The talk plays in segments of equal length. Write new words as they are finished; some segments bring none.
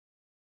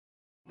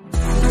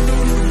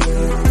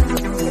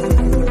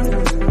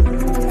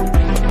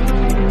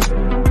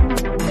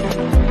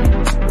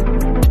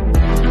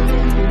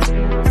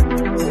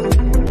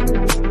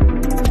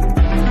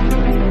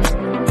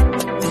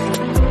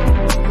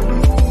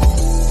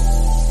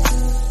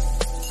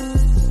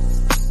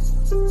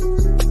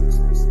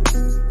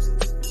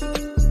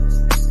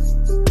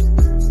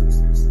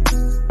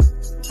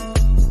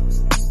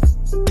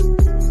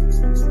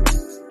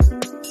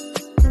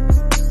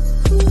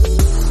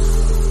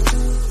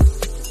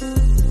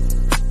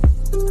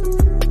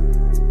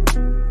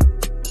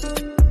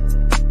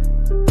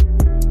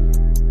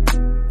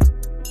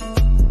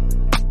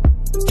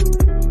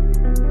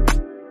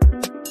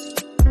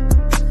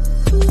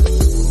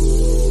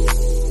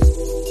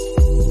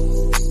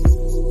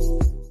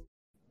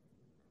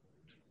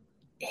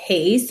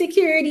Hey,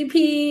 security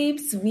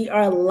peeps. We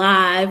are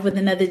live with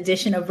another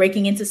edition of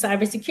Breaking Into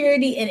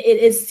Cybersecurity, and it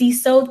is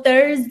CISO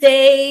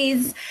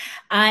Thursdays.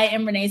 I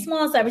am Renee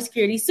Small,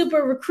 cybersecurity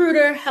super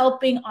recruiter,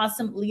 helping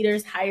awesome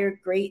leaders hire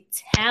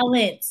great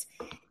talent.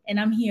 And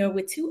I'm here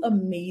with two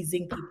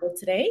amazing people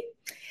today.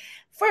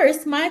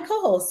 First, my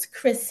co-host,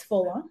 Chris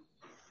Fuller.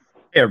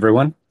 Hey,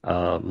 everyone.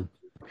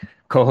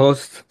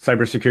 Co-host,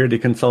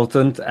 cybersecurity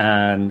consultant,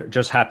 and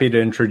just happy to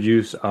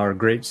introduce our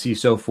great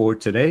CISO for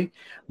today,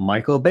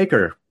 Michael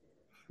Baker.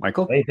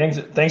 Michael? Hey,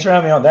 thanks for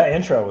having me on. That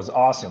intro was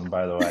awesome,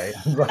 by the way.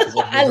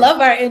 I love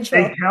our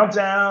intro. Hey,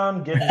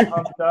 countdown, getting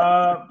pumped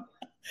up.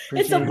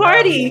 It's a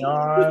party.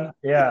 On.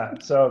 Yeah,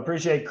 so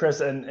appreciate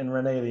Chris and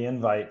Renee the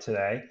invite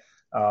today.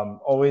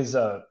 Always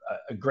a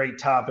great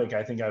topic.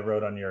 I think I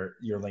wrote on your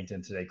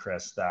LinkedIn today,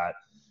 Chris, that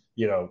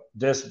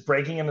this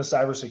breaking into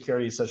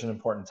cybersecurity is such an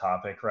important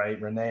topic, right?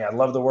 Renee, I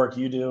love the work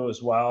you do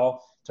as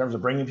well in terms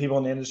of bringing people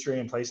in the industry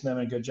and placing them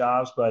in good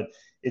jobs, but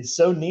it's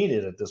so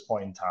needed at this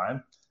point in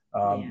time.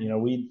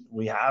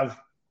 We have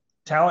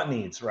talent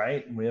needs,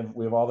 right? We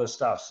have all this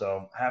stuff.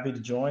 So happy to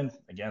join.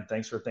 Again,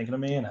 thanks for thinking of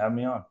me and having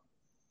me on.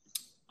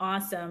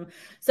 Awesome.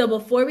 So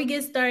before we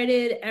get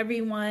started,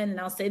 everyone, and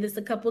I'll say this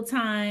a couple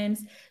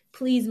times,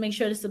 please make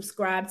sure to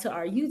subscribe to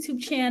our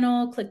YouTube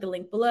channel. Click the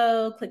link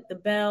below, click the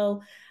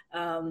bell,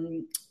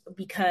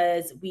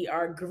 because we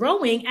are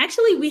growing.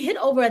 Actually, we hit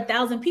over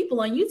 1,000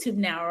 people on YouTube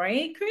now,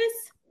 right, Chris?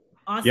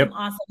 Awesome. Yep.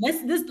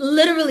 Awesome. This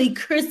literally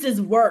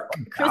Chris's work.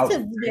 Chris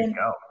has been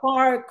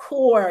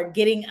hardcore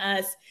getting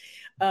us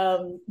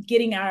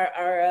getting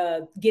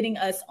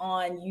us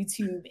on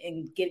YouTube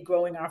and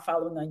growing our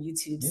following on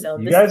YouTube. So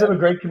you guys have a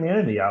great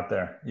community out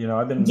there.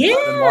 I've been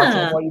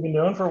watching what you've been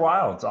doing for a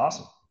while. It's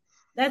awesome.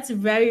 That's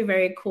very,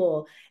 very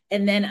cool.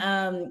 And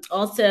then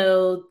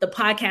also the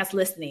podcast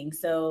listening.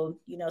 So,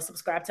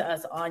 subscribe to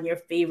us on your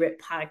favorite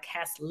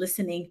podcast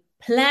listening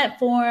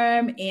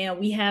platform. And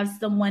we have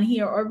someone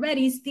here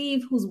already,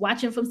 Steve, who's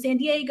watching from San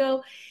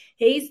Diego.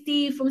 Hey,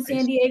 Steve from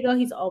San Diego.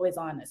 He's always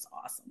on. It's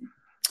awesome.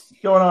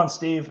 What's going on,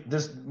 Steve?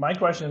 My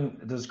question,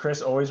 does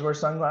Chris always wear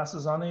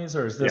sunglasses on these,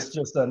 or is this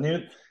just a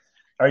new?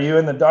 Are you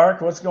in the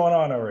dark? What's going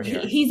on over here?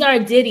 He's our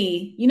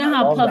Diddy. You know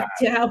how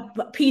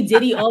P.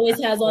 Diddy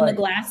always has on the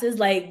glasses,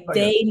 like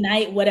day,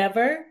 night,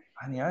 whatever.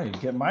 Yeah, you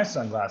get my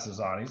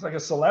sunglasses on. He's like a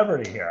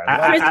celebrity here.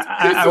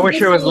 I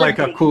wish it was like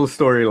a cool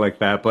story like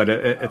that, but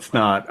it's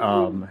not.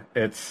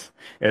 It's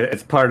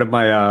part of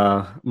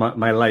my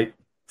my light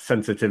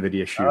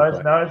sensitivity issue.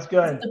 No, it's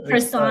good. It's the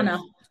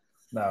persona.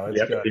 No,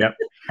 it's good.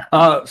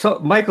 Yep. So,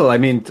 Michael,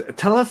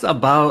 tell us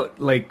about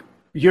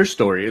your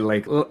story.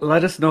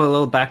 Let us know a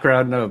little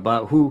background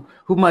about who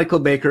Michael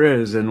Baker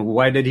is and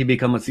why did he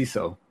become a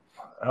CISO?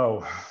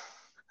 Oh,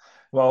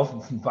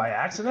 well, by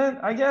accident,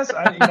 I guess.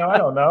 I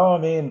don't know.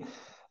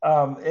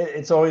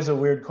 It's always a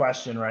weird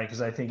question, right?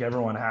 Because I think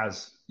everyone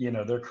has,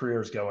 their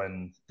careers go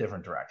in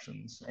different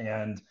directions.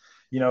 And,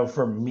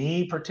 for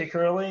me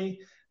particularly,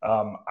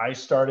 I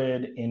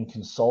started in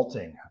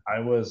consulting. I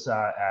was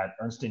at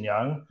Ernst &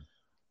 Young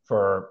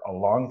for a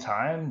long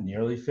time,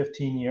 nearly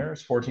 15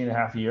 years, 14 and a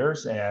half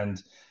years.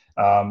 And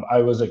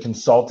I was a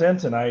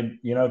consultant and I,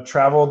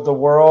 traveled the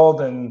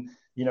world and,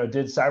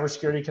 did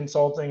cybersecurity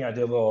consulting. I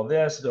did a little of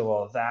this, did a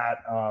little of that,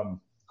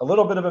 a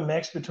little bit of a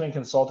mix between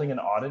consulting and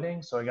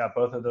auditing. So I got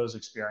both of those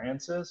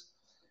experiences.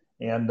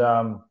 And,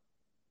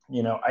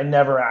 I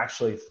never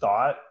actually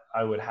thought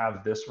I would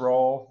have this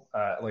role,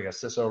 like a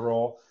CISO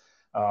role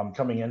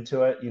coming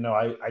into it.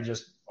 I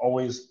just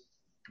always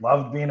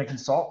loved being a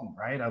consultant,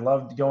 right? I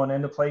loved going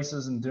into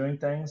places and doing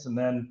things. And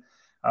then,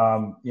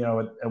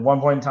 at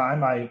one point in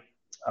time,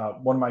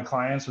 one of my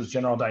clients was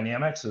General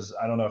Dynamics.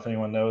 I don't know if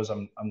anyone knows,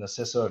 I'm the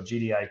CISO of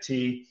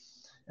GDIT,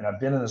 and I've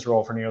been in this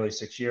role for nearly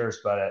 6 years.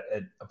 But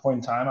at a point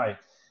in time, I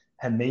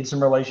had made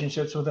some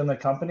relationships within the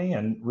company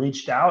and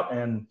reached out,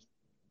 and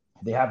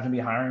they happened to be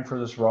hiring for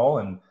this role.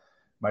 And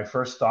my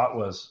first thought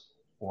was,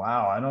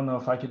 wow, I don't know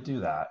if I could do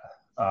that.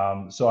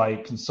 So I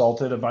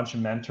consulted a bunch of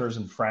mentors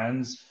and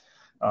friends,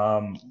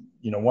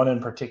 one in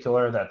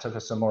particular that took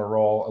a similar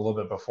role a little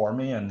bit before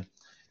me, and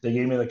they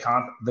gave me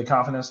the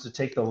confidence to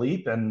take the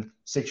leap. And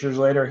 6 years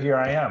later, here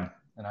I am,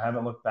 and I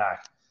haven't looked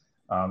back.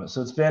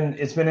 So it's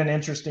been an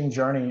interesting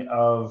journey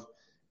of,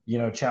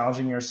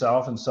 challenging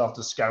yourself and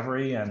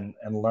self-discovery and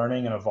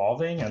learning and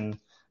evolving. And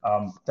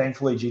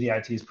thankfully,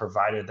 GDIT has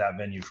provided that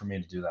venue for me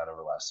to do that over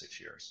the last 6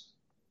 years.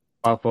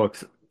 Wow,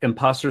 folks,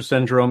 imposter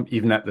syndrome,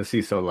 even at the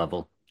CISO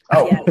level.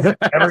 Oh, yes.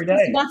 Every day. I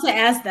was about to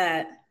ask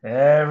that.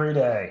 Every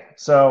day.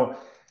 So,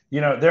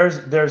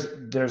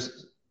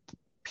 there's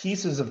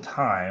pieces of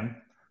time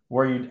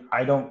where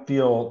I don't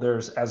feel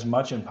there's as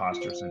much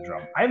imposter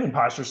syndrome. I have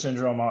imposter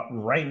syndrome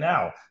right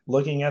now,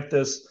 looking at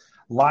this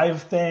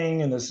live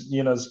thing and this,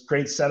 this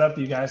great setup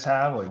you guys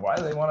have. Like, why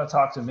do they want to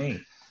talk to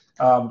me?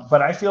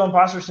 But I feel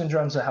imposter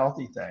syndrome is a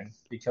healthy thing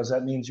because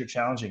that means you're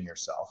challenging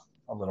yourself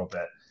a little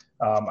bit.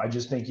 I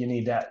just think you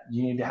need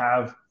to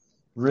have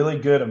really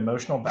good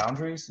emotional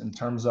boundaries in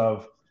terms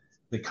of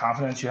the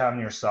confidence you have in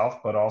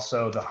yourself, but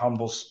also the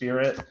humble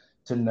spirit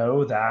to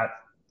know that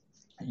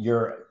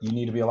you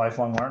need to be a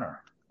lifelong learner.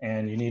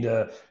 and you need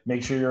to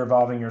make sure you're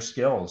evolving your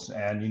skills,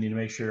 and you need to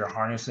make sure you're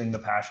harnessing the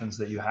passions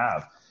that you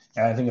have.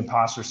 And I think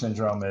imposter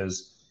syndrome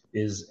is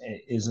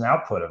an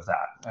output of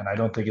that. And I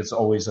don't think it's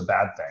always a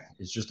bad thing.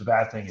 It's just a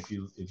bad thing if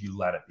you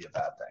let it be a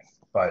bad thing,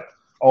 but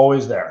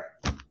always there.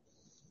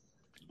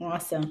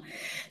 Awesome.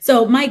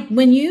 So Mike,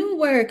 when you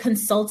were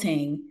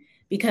consulting,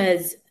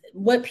 because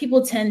what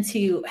people tend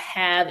to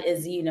have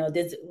is,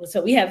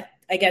 so we have,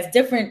 I guess,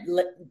 different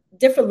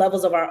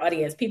levels of our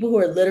audience, people who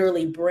are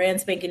literally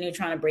brand spanking new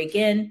trying to break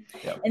in,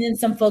 yep. And then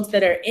some folks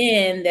that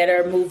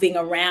are moving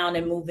around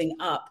and moving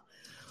up.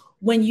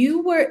 When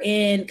you were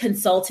in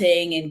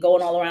consulting and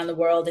going all around the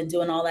world and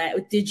doing all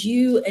that,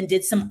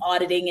 did some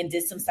auditing and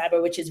did some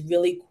cyber, which is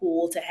really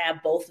cool to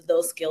have both of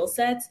those skill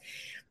sets.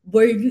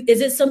 Is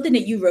it something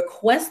that you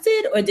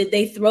requested, or did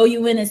they throw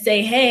you in and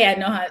say, hey, I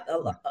know how a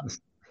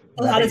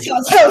lot of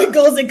times how it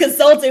goes in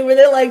consulting where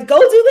they're like, go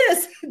do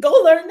this, go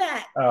learn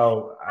that.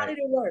 Oh, how did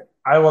it work?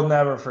 I will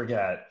never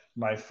forget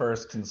my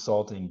first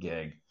consulting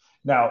gig.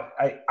 Now,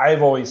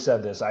 I've always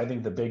said this. I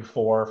think the big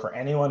four for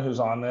anyone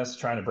who's on this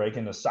trying to break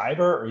into cyber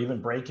or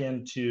even break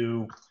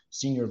into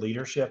senior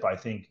leadership, I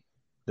think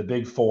the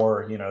big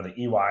four, the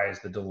EYs,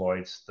 the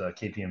Deloittes, the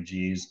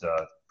KPMGs,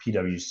 the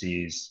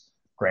PwCs,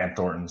 Grant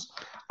Thorntons,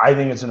 I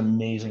think it's an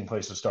amazing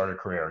place to start a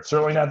career. It's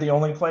certainly not the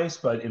only place,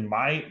 but in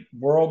my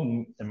world,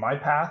 in my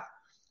path,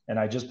 and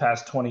I just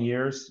passed 20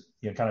 years,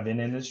 kind of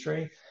in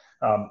industry,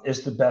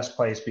 it's the best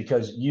place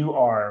because you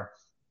are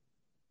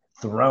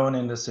thrown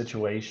into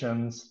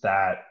situations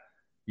that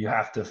you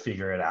have to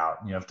figure it out.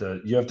 You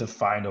have to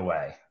find a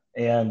way.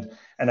 And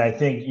I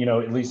think,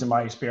 at least in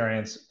my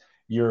experience,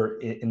 you're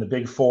in the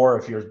big four.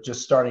 If you're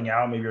just starting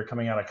out, maybe you're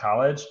coming out of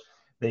college,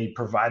 they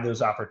provide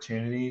those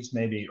opportunities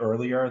maybe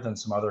earlier than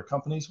some other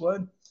companies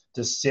would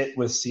to sit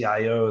with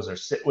CIOs or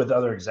sit with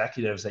other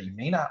executives that you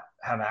may not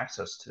have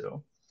access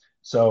to.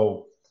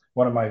 So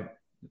one of my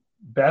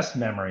best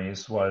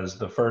memories was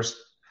the first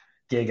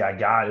gig I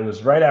got. It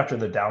was right after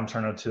the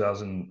downturn of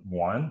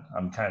 2001.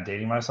 I'm kind of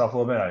dating myself a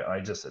little bit. I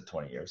just said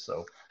 20 years.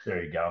 So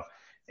there you go.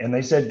 And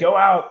they said, go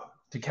out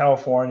to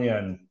California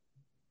and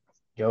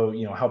go,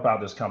 help out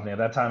this company. At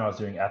that time I was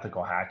doing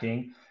ethical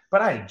hacking,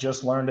 but I had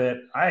just learned it.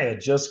 I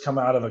had just come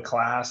out of a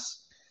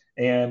class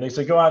and they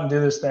said, go out and do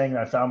this thing. And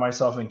I found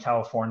myself in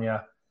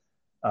California,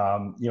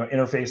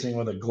 interfacing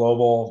with a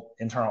global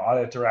internal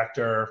audit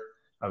director.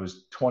 I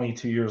was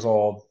 22 years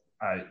old.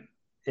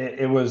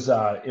 It was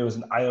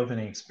an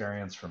eye-opening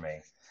experience for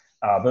me.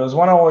 But it was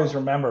one I always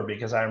remember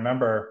because I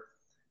remember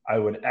I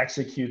would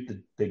execute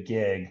the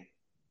gig,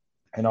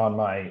 and on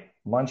my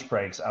lunch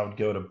breaks, I would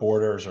go to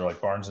Borders or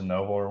like Barnes &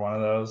 Noble or one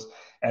of those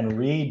and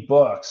read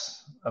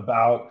books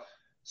about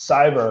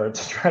cyber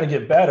to try to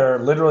get better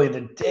literally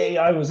the day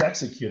I was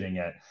executing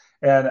it.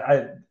 And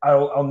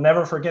I'll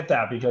never forget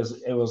that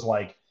because it was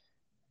like,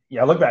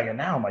 I look back and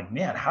now I'm like,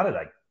 man, how did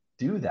I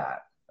do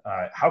that?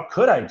 How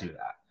could I do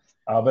that?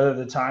 But at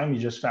the time, you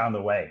just found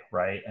a way,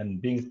 right?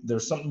 And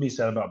there's something to be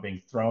said about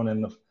being thrown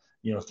in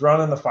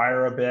the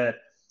fire a bit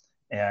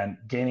and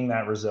gaining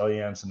that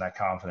resilience and that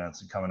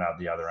confidence and coming out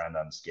the other end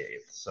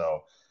unscathed.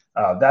 So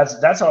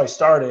that's how I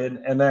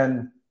started. And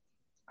then,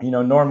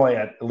 normally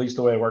at least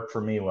the way it worked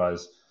for me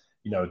was,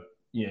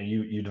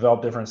 you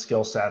develop different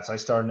skill sets. I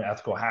started in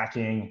ethical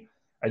hacking.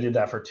 I did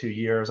that for 2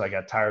 years. I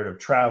got tired of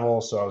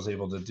travel, so I was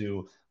able to do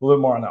a little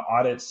bit more on the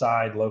audit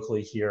side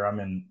locally here. I'm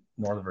in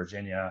Northern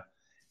Virginia.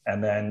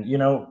 And then,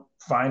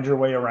 find your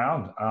way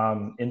around.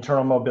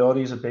 Internal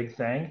mobility is a big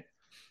thing.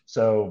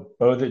 So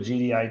both at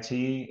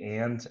GDIT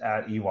and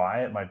at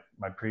EY, at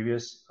my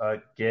previous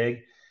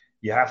gig,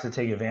 you have to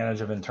take advantage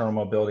of internal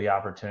mobility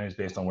opportunities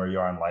based on where you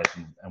are in life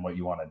and what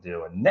you want to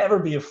do. And never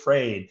be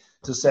afraid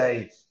to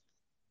say,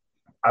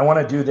 I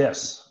want to do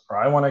this, or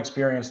I want to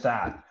experience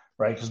that,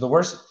 right? Because the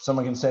worst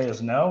someone can say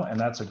is no. And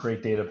that's a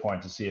great data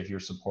point to see if you're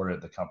supported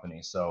at the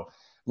company. So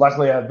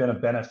luckily, I've been a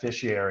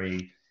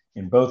beneficiary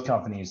in both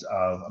companies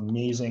of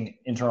amazing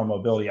internal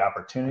mobility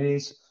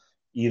opportunities,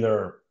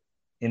 either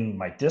in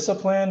my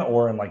discipline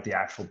or in like the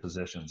actual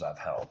positions I've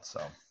held.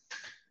 So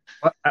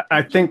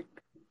I think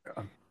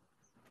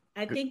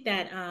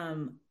that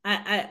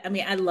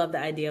I love the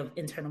idea of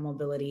internal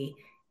mobility.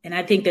 And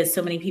I think that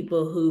so many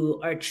people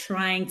who are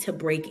trying to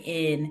break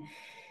in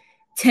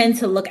tend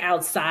to look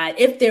outside.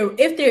 If they're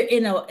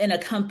in a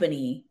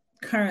company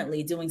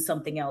currently doing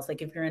something else,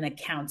 like if you're an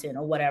accountant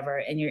or whatever,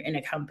 and you're in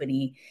a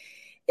company,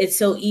 it's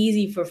so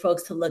easy for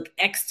folks to look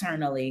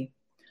externally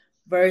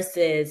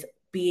versus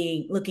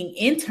looking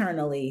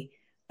internally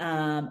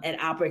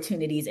at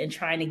opportunities and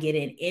trying to get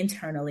in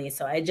internally.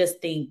 So I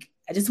just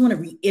want to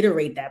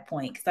reiterate that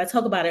point because I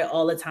talk about it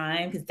all the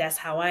time because that's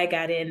how I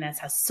got in. That's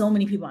how so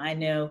many people I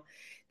know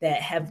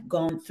that have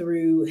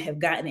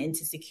gotten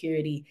into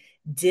security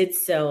did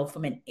so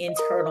from an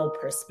internal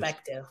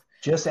perspective.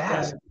 Just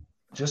ask.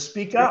 Just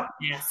speak up.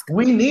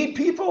 We need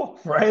people,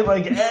 right?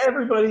 Like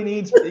everybody we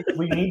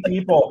need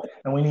people,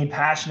 and we need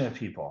passionate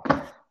people,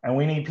 and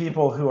we need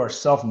people who are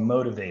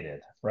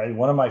self-motivated, right?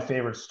 One of my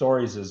favorite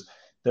stories is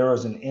there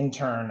was an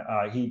intern,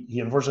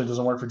 he unfortunately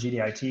doesn't work for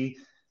GDIT,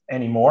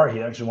 anymore.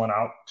 He actually went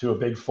out to a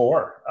Big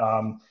Four.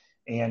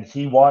 And if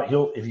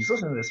he's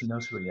listening to this, he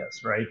knows who he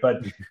is, right?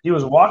 But he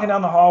was walking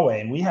down the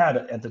hallway, and we had,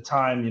 at the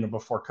time,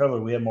 before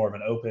COVID, we had more of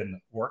an open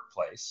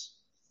workplace.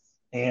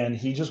 And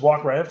he just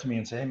walked right up to me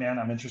and said, "Hey, man,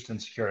 I'm interested in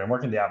security. I'm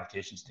working the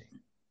applications team,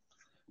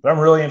 but I'm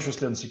really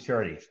interested in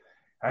security."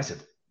 I said,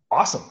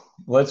 "Awesome.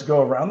 Let's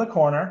go around the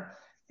corner,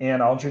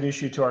 and I'll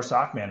introduce you to our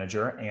SOC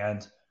manager,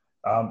 and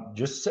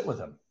just sit with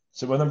him.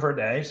 Sit with him for a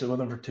day, sit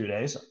with him for 2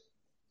 days.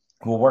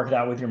 We'll work it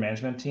out with your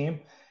management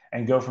team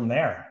and go from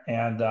there."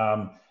 And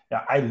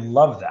I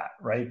love that,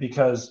 right?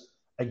 Because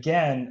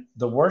again,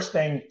 the worst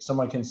thing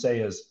someone can say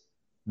is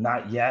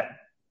not yet,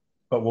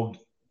 but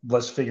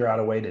let's figure out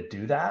a way to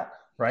do that,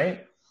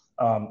 right?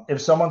 If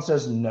someone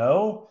says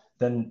no,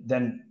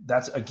 then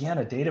that's again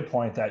a data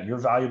point that your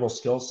valuable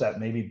skill set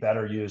may be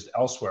better used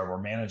elsewhere, where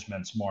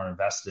management's more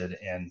invested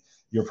in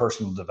your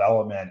personal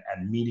development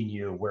and meeting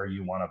you where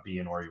you want to be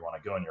and where you want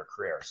to go in your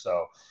career.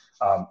 So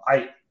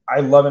I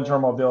love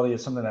internal mobility.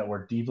 It's something that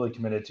we're deeply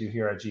committed to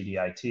here at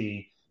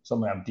GDIT,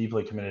 something I'm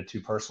deeply committed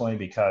to personally,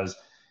 because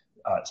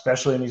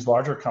especially in these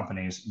larger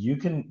companies, you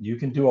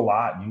can do a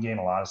lot and you can gain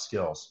a lot of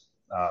skills.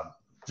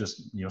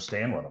 Just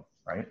staying with them,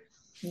 right?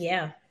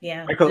 Yeah.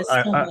 Michael,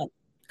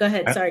 Go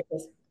ahead. Sorry,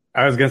 Chris.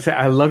 I was going to say,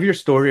 I love your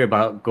story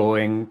about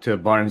going to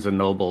Barnes and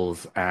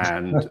Nobles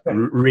and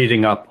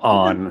reading up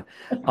on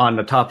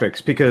the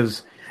topics,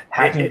 because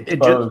Hacking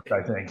Exposed,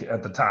 I think,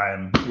 at the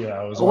time, it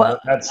was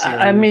that series.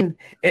 I mean,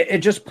 it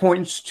just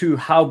points to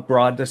how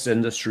broad this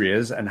industry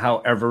is and how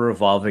ever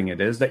evolving it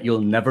is, that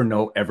you'll never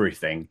know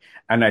everything.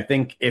 And I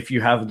think if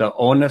you have the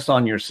onus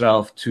on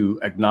yourself to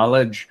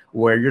acknowledge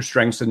where your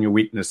strengths and your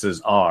weaknesses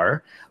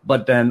are,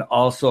 but then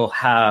also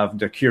have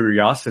the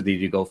curiosity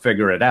to go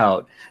figure it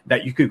out,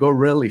 that you could go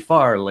really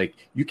far. Like,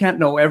 you can't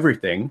know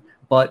everything,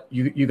 but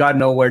you got to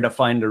know where to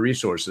find the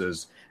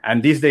resources.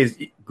 And these days,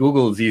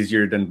 Google's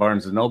easier than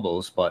Barnes and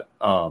Nobles, but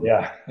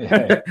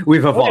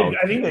we've evolved.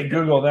 I think they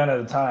Googled then at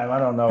the time. I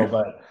don't know,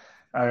 but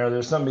I know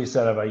there's something to be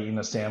said about eating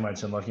a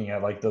sandwich and looking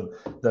at like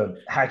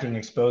the Hacking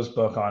Exposed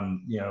book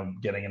on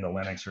getting into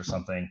Linux or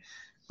something.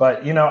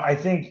 But I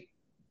think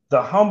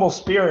the humble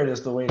spirit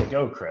is the way to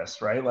go,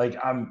 Chris. Right? Like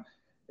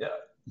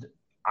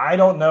I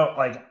don't know.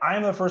 Like,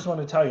 I'm the first one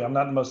to tell you, I'm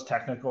not the most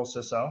technical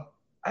CISO.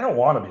 I don't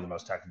want to be the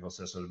most technical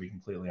CISO, to be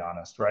completely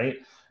honest, right?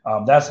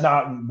 That's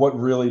not what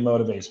really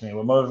motivates me.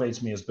 What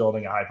motivates me is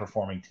building a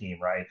high-performing team,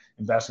 right?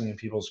 Investing in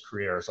people's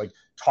careers, like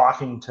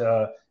talking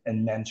to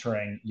and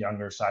mentoring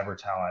younger cyber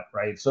talent,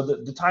 right? So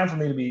the time for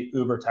me to be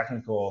uber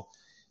technical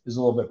is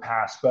a little bit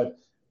past. But,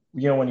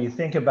 when you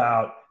think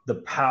about the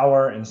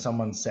power in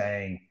someone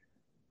saying,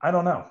 "I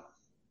don't know,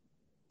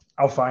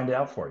 I'll find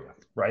out for you,"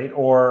 right?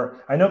 Or,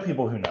 "I know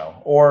people who know,"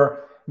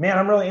 or, "Man,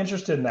 I'm really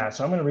interested in that,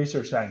 so I'm going to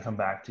research that and come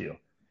back to you."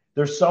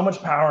 There's so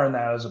much power in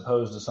that, as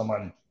opposed to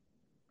someone,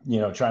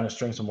 trying to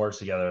string some words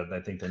together that they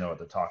think they know what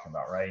they're talking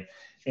about, right?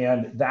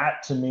 And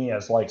that, to me,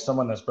 as like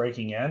someone that's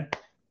breaking in,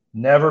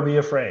 never be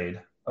afraid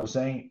of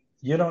saying,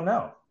 "You don't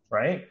know,"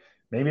 right?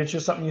 Maybe it's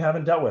just something you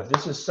haven't dealt with.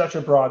 This is such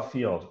a broad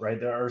field, right?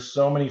 There are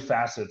so many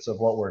facets of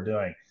what we're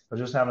doing. I was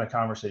just having a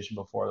conversation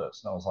before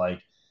this, and I was like,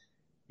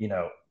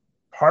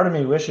 part of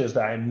me wishes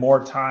that I had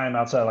more time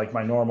outside like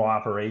my normal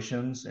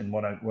operations and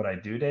what I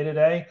do day to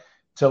day,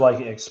 to like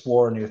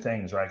explore new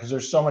things, right? Because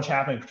there's so much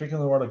happening,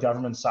 particularly in the world of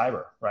government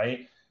cyber,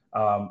 right?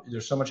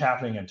 There's so much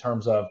happening in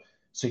terms of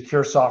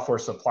secure software,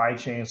 supply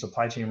chain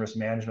risk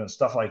management,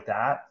 stuff like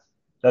that.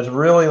 That's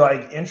really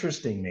like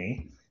interesting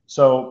me.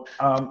 So,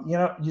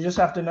 you just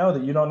have to know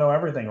that you don't know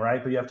everything,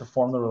 right? But you have to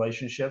form the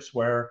relationships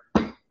where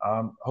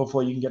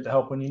hopefully you can get the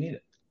help when you need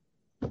it.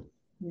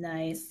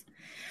 Nice.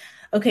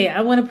 Okay,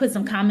 I want to put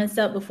some comments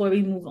up before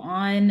we move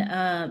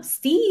on.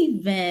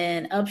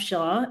 Steven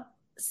Upshaw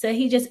said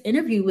he just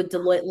interviewed with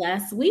Deloitte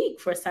last week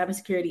for a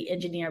cybersecurity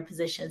engineer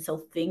position. So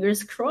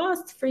fingers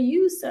crossed for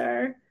you,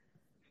 sir.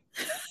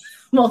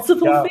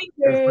 Multiple fingers.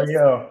 Good for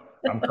you.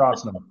 I'm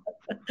crossing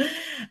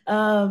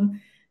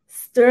them.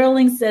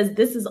 Sterling says,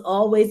 "This is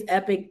always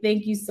epic.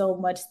 Thank you so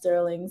much,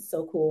 Sterling.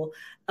 So cool."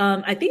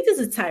 I think this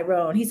is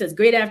Tyrone. He says,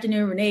 "Great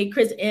afternoon, Renee,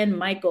 Chris, and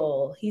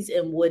Michael." He's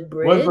in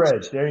Woodbridge.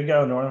 Woodbridge. There you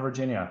go. Northern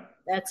Virginia.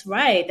 That's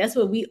right. That's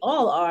where we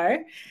all are.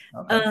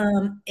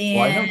 Okay. And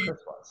I know Chris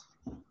was.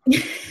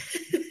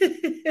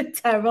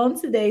 Tyrone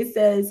today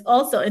says,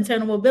 "Also,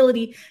 internal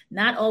mobility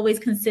not always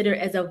considered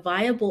as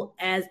viable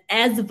as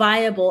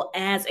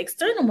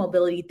external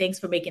mobility." Thanks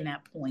for making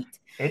that point.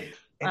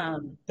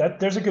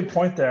 There's a good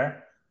point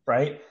there,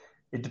 right?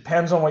 It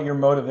depends on what your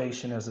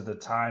motivation is at the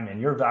time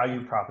and your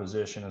value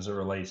proposition as it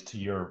relates to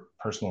your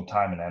personal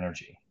time and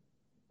energy,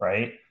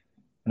 right?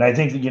 And I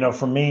think that,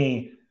 for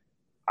me,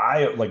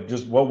 I like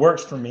just what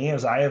works for me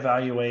is I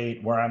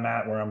evaluate where I'm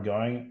at, where I'm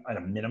going at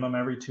a minimum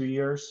every 2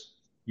 years.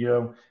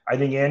 I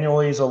think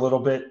annually is a little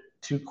bit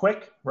too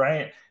quick,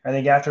 right? I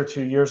think after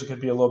 2 years, it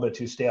could be a little bit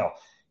too stale.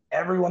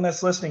 Everyone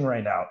that's listening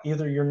right now,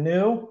 either you're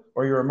new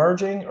or you're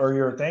emerging or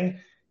you're a thing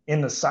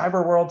in the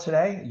cyber world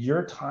today,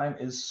 your time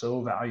is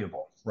so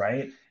valuable,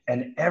 right?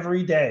 And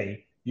every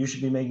day you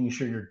should be making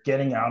sure you're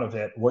getting out of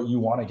it what you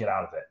want to get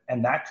out of it.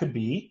 And that could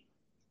be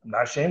I'm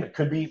not ashamed. It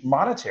could be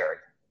monetary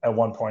at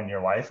one point in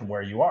your life and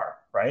where you are,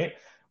 right?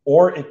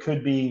 Or it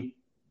could be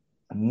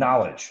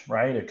knowledge,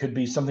 right? It could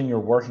be something you're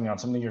working on,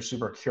 something you're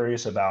super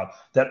curious about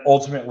that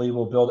ultimately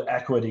will build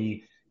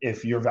equity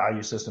if your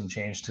value system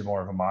changed to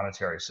more of a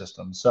monetary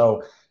system.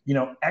 So,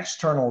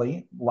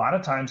 externally, a lot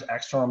of times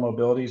external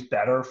mobility is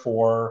better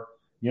for,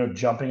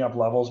 jumping up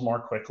levels more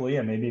quickly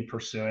and maybe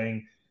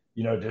pursuing,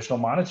 additional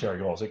monetary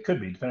goals. It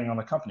could be, depending on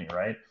the company,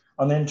 right?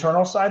 On the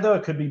internal side, though,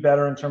 it could be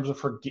better in terms of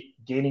for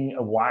gaining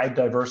a wide,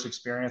 diverse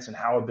experience and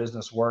how a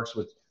business works,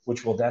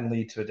 which will then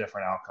lead to a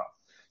different outcome.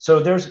 So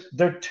there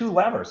are two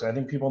levers I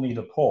think people need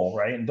to pull,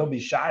 right? And don't be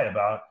shy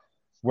about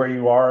where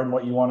you are and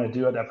what you want to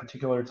do at that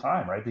particular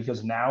time, right?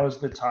 Because now is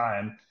the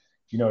time,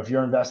 if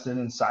you're invested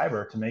in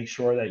cyber, to make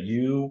sure that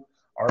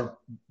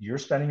you're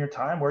spending your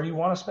time where you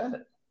want to spend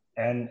it,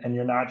 and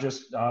you're not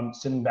just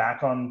sitting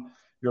back on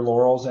your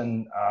laurels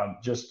and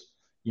just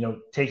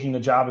taking the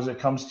job as it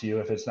comes to you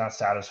if it's not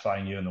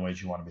satisfying you in the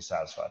ways you want to be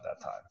satisfied at that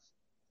time.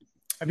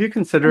 Have you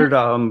considered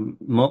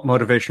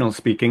motivational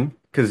speaking?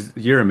 Because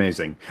you're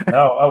amazing.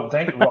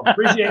 Thank you. Well,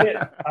 appreciate it.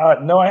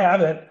 No, I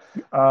haven't.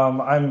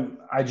 I'm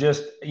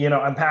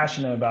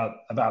passionate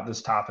about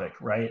this topic,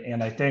 right?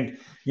 And I think,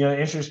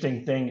 the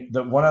interesting thing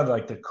that one of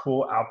the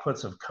cool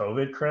outputs of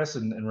COVID, Chris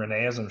and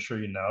Renee, as I'm sure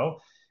you know,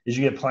 is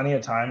you get plenty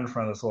of time in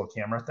front of this little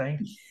camera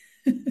thing,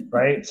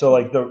 right? So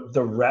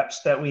the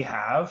reps that we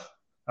have,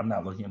 I'm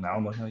looking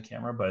at the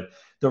camera, but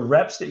the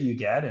reps that you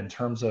get in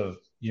terms of,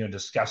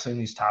 discussing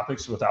these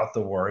topics without the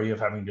worry of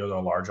having to go to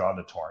a large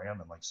auditorium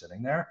and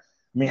sitting there.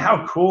 I mean,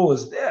 how cool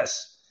is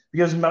this?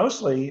 Because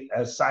mostly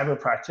as cyber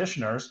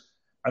practitioners,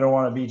 I don't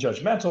want to be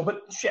judgmental,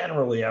 but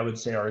generally I would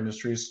say our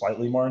industry is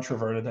slightly more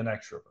introverted than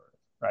extroverted,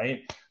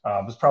 right?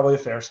 It's probably a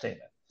fair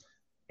statement.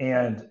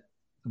 And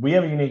we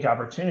have a unique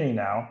opportunity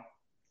now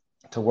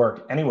to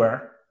work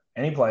anywhere,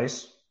 any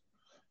place,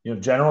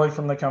 generally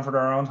from the comfort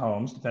of our own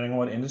homes, depending on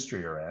what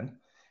industry you're in,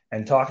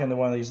 and talk into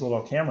one of these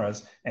little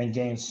cameras and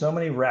gain so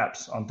many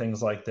reps on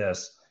things like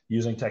this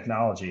using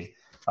technology.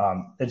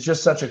 It's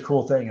just such a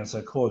cool thing. It's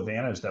a cool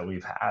advantage that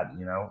we've had,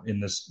 in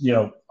this,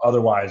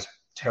 otherwise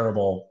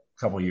terrible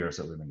couple of years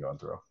that we've been going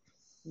through.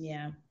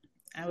 Yeah,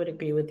 I would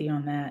agree with you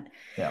on that.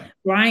 Yeah.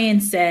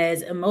 Brian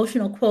says,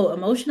 emotional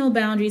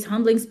boundaries,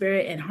 humbling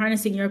spirit, and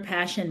harnessing your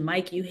passion.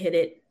 Mike, you hit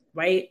it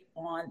right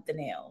on the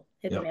nail.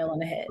 Hit the nail on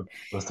the head.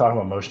 Let's talk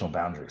about emotional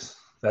boundaries.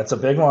 That's a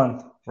big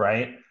one,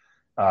 right?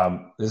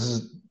 This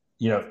is,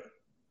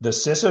 the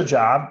CISO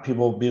job,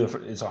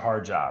 it's a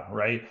hard job,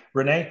 right?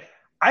 Renee,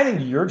 I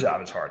think your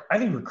job is hard. I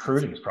think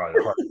recruiting is probably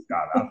the hardest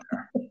job out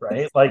there,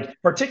 right?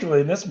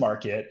 Particularly in this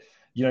market,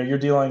 you're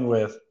dealing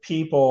with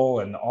people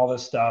and all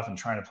this stuff and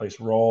trying to place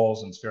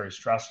roles, and it's very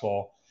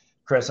stressful.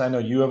 Chris, I know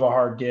you have a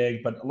hard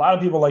gig, but a lot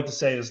of people like to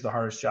say it's the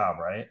hardest job,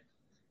 right?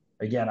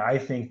 Again, I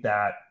think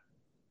that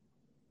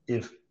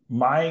if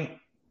my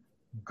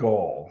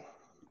goal,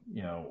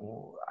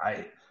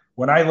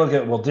 when I look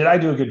at, did I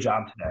do a good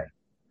job today?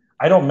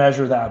 I don't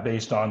measure that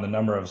based on the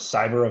number of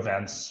cyber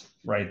events,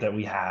 right, that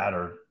we had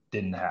or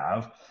didn't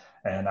have.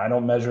 And I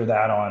don't measure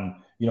that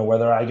on,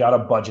 whether I got a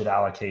budget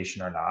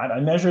allocation or not.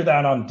 I measure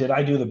that on, did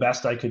I do the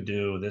best I could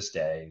do this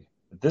day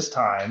at this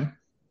time,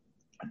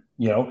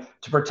 to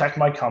protect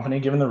my company,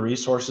 given the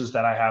resources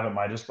that I have at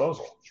my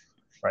disposal,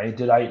 right?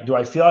 Do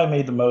I feel I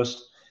made the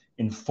most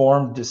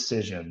informed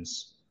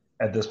decisions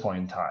at this point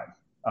in time?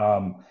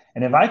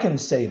 And if I can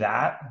say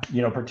that,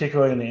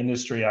 particularly in the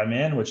industry I'm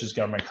in, which is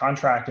government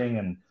contracting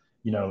and,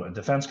 a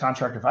defense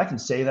contractor, if I can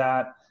say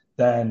that,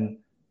 then,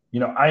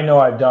 I know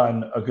I've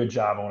done a good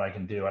job on what I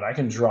can do, and I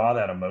can draw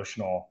that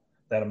emotional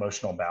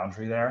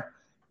boundary there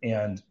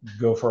and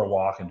go for a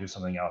walk and do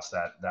something else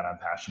that I'm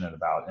passionate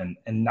about,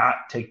 and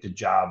not take the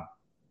job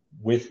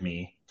with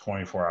me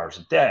 24 hours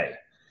a day,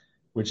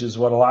 which is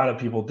what a lot of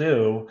people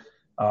do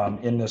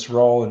in this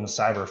role in the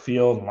cyber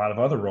field and a lot of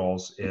other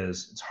roles.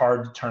 Is it's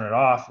hard to turn it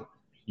off.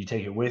 You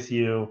take it with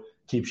you,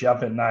 keeps you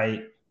up at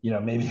night.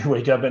 Maybe you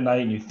wake up at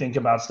night and you think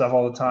about stuff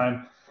all the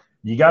time.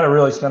 You got to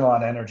really spend a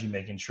lot of energy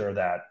making sure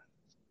that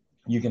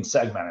you can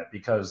segment it,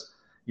 because,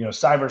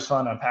 cyber's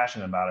fun. I'm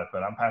passionate about it,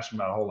 but I'm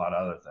passionate about a whole lot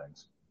of other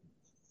things.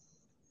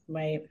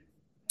 Right.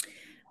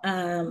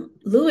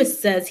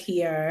 Lewis says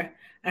here,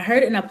 I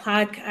heard in a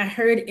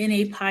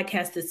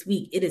podcast this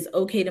week, it is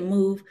okay to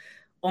move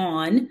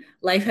on.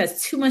 Life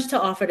has too much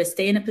to offer to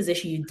stay in a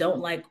position you don't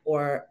like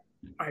or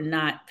are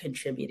not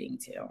contributing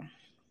to.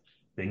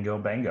 Bingo,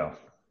 bango.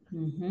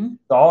 Mm-hmm.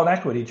 It's all an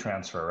equity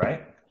transfer,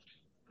 right?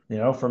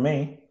 For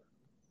me,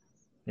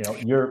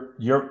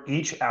 your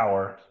each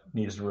hour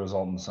needs to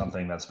result in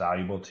something that's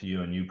valuable to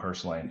you and you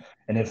personally.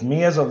 And if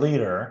me as a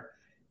leader,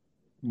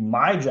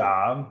 my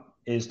job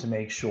is to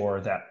make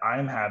sure that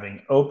I'm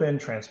having open,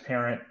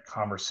 transparent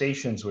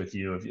conversations with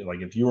you.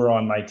 If you were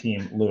on my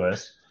team,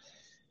 Lewis,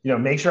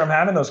 make sure I'm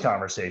having those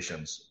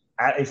conversations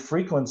at a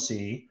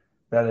frequency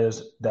that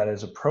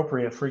is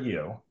appropriate for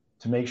you,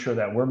 to make sure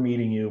that we're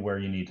meeting you where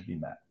you need to be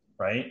met,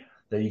 right?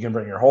 That you can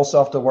bring your whole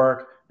self to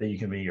work, that you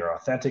can be your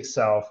authentic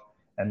self,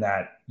 and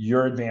that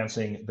you're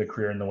advancing the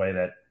career in the way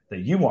that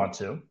you want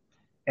to.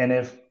 And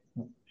if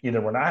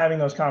Either we're not having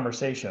those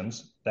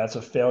conversations, that's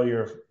a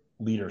failure of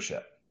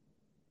leadership.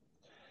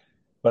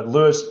 But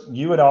Lewis,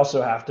 you would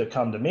also have to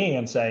come to me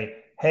and say,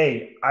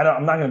 hey,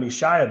 I'm not going to be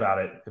shy about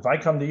it. If I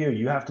come to you,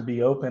 you have to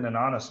be open and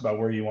honest about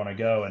where you want to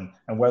go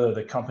and whether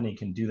the company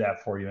can do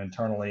that for you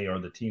internally or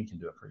the team can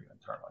do it for you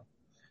internally.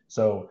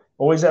 So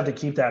always have to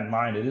keep that in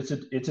mind.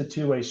 It's a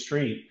two-way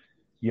street.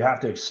 You have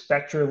to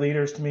expect your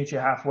leaders to meet you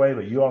halfway,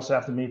 but you also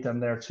have to meet them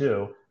there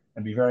too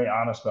and be very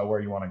honest about where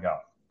you want to go.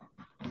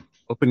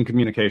 Open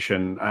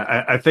communication.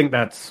 I think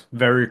that's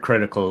very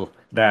critical,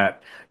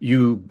 that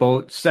you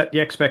both set the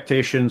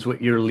expectations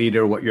with your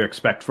leader, what you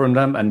expect from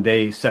them, and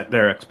they set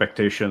their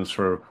expectations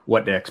for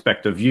what they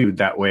expect of you.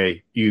 That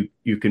way you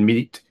can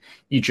meet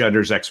each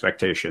other's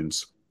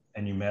expectations.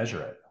 And you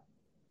measure it,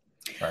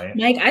 right?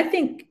 Mike, I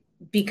think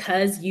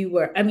because you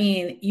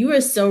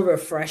were so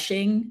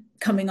refreshing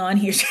coming on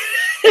here.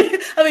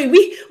 I mean,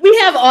 we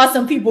have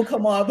awesome people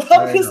come on, but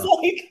I'm just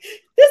like,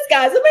 this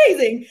guy's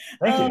amazing.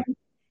 Thank you.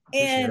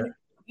 And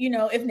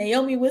if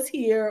Naomi was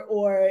here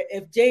or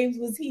if James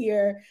was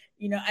here,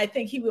 I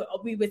think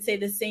we would say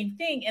the same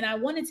thing. And I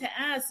wanted to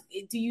ask,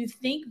 do you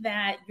think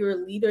that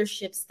your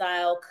leadership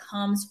style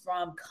comes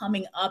from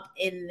coming up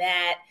in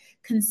that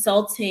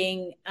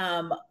consulting,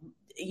 mindset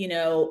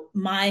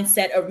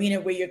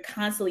arena where you're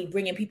constantly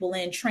bringing people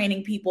in,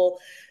 training people,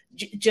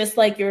 just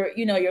like your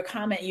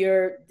comment,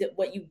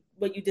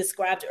 what you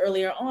described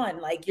earlier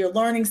on, like you're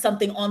learning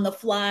something on the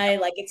fly,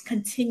 like it's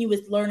continuous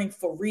learning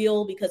for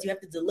real because you have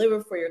to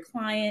deliver for your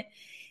client,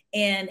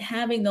 and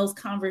having those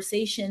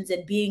conversations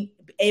and being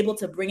able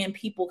to bring in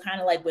people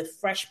kind of like with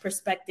fresh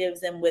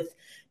perspectives and with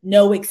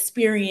no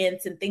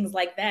experience and things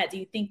like that. Do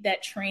you think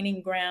that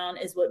training ground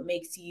is what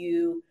makes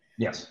you,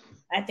 yes,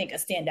 I think, a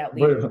standout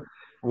leader?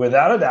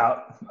 Without a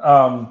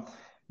doubt.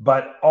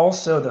 But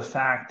also the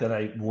fact that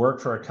I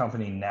work for a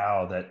company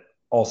now that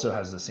also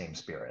has the same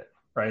spirit.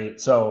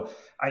 Right. So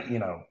I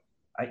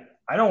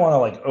don't want to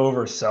like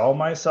oversell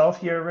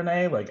myself here,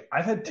 Renee. Like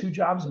I've had 2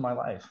 jobs in my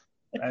life.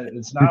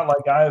 It's not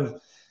like I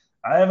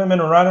haven't been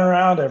running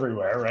around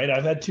everywhere. Right.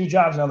 I've had 2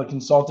 jobs. Now the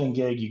consulting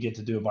gig, you get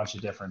to do a bunch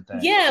of different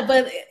things. Yeah.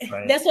 But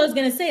right? That's what I was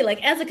going to say.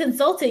 Like as a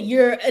consultant,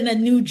 you're in a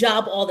new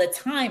job all the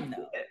time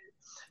though.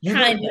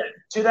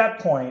 To that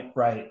point,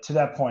 right? To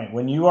that point,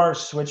 when you are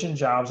switching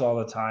jobs all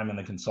the time in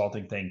the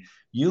consulting thing,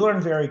 you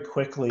learn very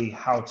quickly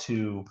how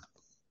to,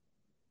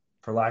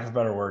 for lack of a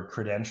better word,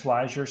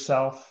 credentialize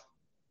yourself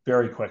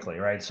very quickly,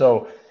 right?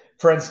 So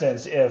for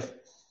instance, if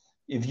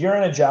you're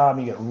in a job,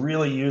 you get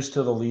really used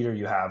to the leader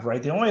you have,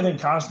 right? The only thing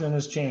constant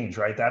is change,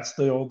 right? That's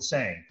the old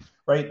saying,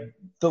 right?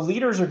 The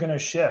leaders are going to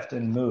shift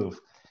and move.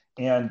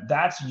 And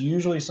that's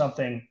usually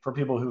something for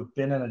people who've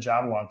been in a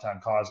job a long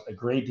time cause a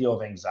great deal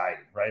of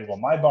anxiety, right? Well,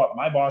 my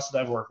boss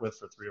that I've worked with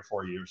for 3 or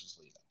 4 years is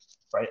leaving,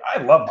 right? I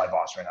love my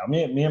boss right now.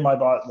 Me and my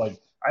boss, like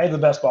I have the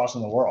best boss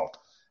in the world.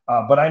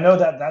 But I know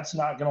that that's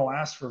not going to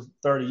last for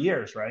 30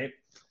 years, right?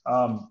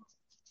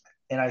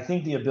 And I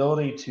think the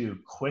ability to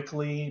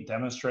quickly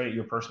demonstrate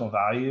your personal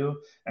value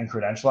and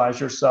credentialize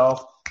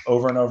yourself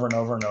over and over and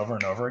over and over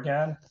and over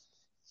again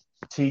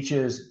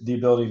teaches the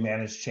ability to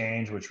manage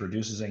change, which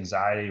reduces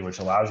anxiety, which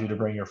allows you to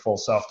bring your full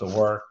self to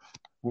work,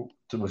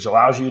 which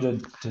allows you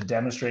to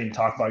demonstrate and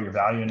talk about your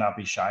value and not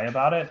be shy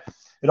about it.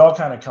 It all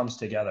kind of comes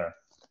together.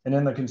 And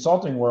in the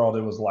consulting world,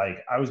 it was like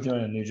I was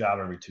doing a new job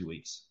every 2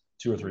 weeks,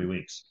 2 or 3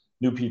 weeks.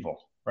 New people,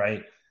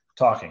 right?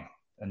 Talking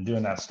and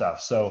doing that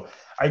stuff. So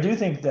I do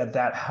think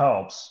that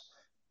helps,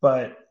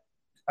 but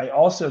I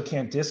also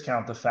can't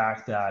discount the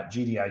fact that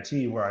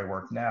GDIT, where I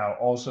work now,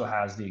 also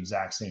has the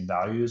exact same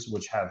values,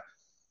 which have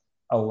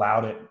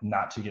allowed it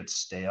not to get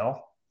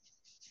stale,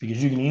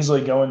 because you can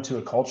easily go into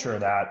a culture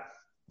that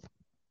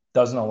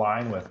doesn't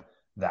align with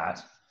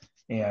that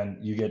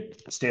and you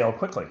get stale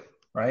quickly,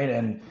 right?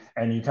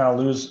 And you kind of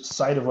lose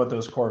sight of what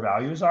those core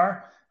values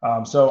are.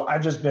 So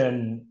I've just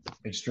been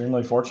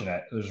extremely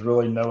fortunate. There's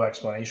really no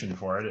explanation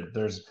for it.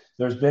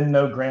 There's been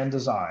no grand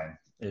design.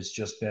 It's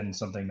just been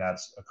something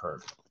that's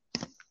occurred.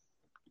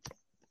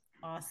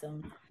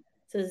 Awesome.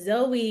 So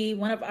Zoe,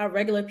 one of our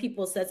regular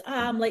people, says,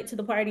 I'm late to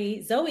the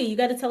party. Zoe, you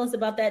got to tell us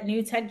about that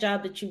new tech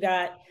job that you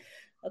got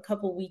a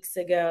couple weeks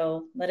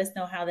ago. Let us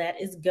know how that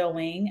is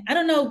going. I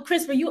don't know,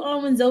 Chris, were you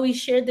on when Zoe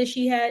shared that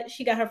she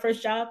got her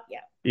first job?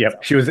 Yeah. Yep. So.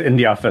 She was in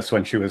the office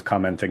when she was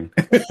commenting.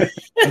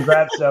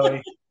 Congrats,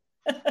 Zoe.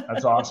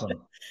 That's awesome.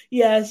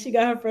 Yeah, she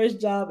got her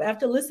first job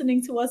after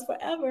listening to us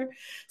forever.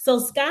 So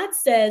Scott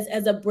says,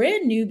 as a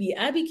brand newbie,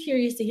 I'd be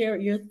curious to hear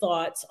your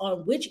thoughts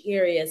on which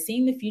area,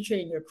 seeing the future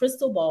in your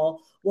crystal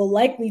ball, will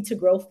likely to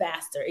grow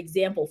faster.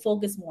 Example,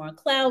 focus more on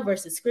cloud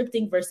versus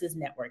scripting versus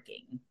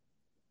networking.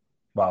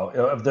 Well,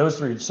 of those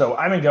 3, so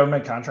I'm in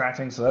government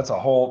contracting, so that's a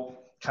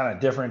whole kind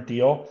of different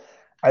deal.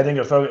 I think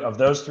of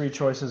those 3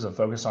 choices, a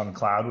focus on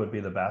cloud would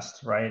be the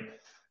best, right?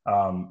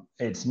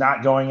 It's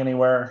not going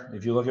anywhere.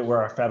 If you look at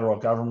where our federal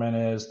government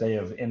is, they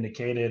have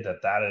indicated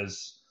that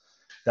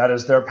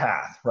is their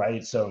path,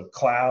 right? So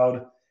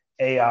cloud,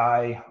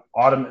 AI,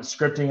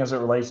 scripting as it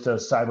relates to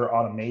cyber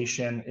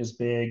automation is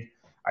big.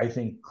 I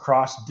think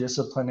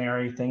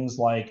cross-disciplinary things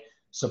like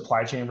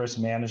supply chain risk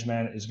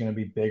management is going to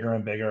be bigger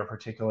and bigger,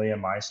 particularly in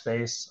my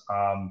space.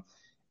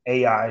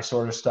 AI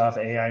sort of stuff,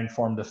 AI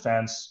informed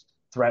defense,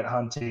 threat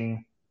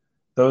hunting,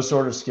 those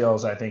sort of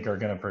skills I think are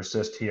going to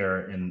persist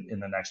here in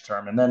the next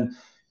term. And then,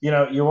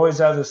 you always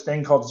have this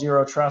thing called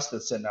zero trust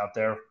that's sitting out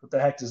there. What the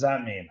heck does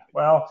that mean?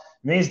 Well,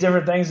 it means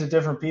different things to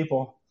different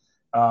people.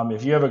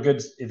 If you have a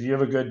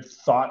good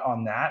thought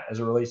on that as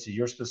it relates to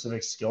your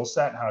specific skill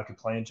set and how it could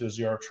play into a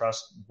zero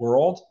trust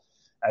world,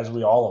 as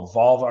we all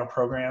evolve our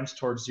programs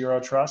towards zero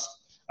trust,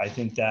 I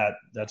think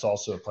that's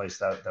also a place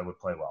that would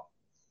play well.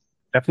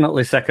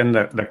 Definitely second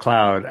the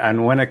cloud.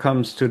 And when it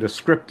comes to the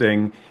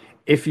scripting,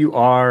 if you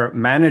are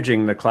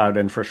managing the cloud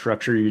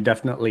infrastructure, you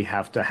definitely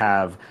have to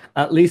have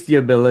at least the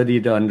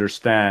ability to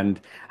understand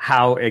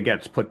how it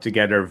gets put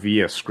together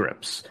via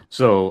scripts.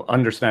 So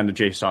understand the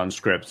JSON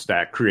scripts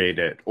that create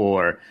it,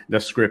 or the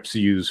scripts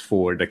used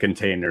for the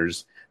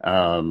containers,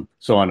 so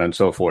on and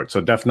so forth. So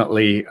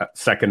definitely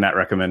second that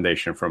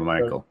recommendation from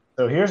Michael.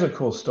 So here's a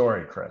cool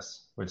story,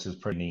 Chris, which is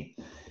pretty neat,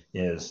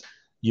 is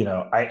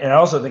I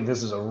also think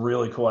this is a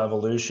really cool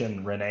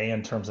evolution, Renee,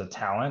 in terms of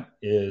talent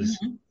is,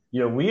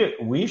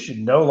 we should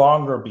no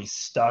longer be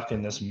stuck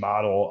in this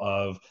model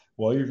of,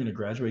 well, you're going to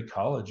graduate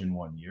college in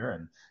 1 year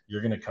and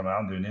you're going to come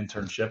out and do an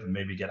internship and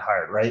maybe get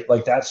hired, right?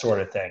 Like that sort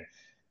of thing.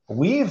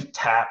 We've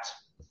tapped,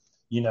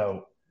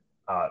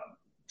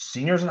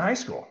 seniors in high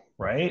school,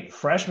 right?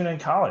 Freshmen in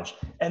college.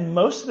 And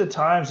most of the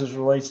times as it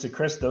relates to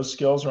Chris, those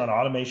skills around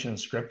automation and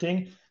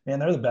scripting, man,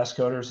 they're the best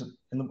coders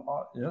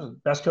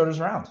best coders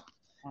around.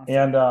 Awesome.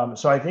 And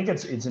so I think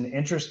it's an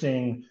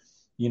interesting,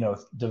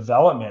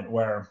 development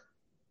where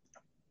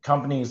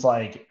companies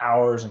like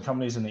ours and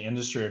companies in the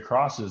industry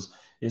across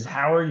is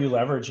how are you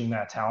leveraging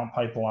that talent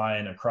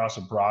pipeline across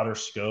a broader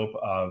scope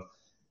of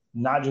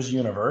not just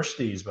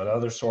universities, but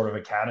other sort of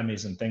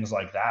academies and things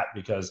like that,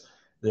 because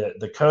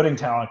the coding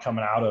talent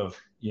coming out of,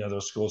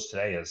 those schools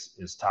today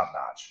is top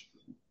notch,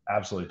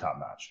 absolutely top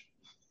notch.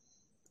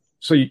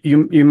 So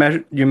you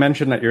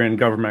mentioned that you're in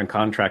government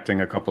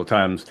contracting a couple of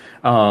times.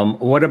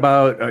 What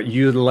about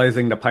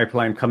utilizing the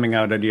pipeline coming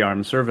out of the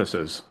armed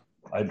services?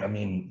 I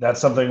mean, that's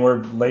something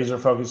we're laser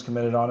focused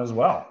committed on as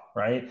well,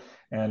 right?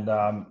 And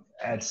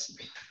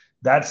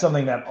that's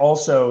something that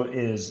also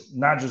is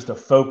not just a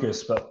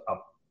focus, but a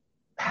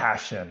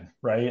passion,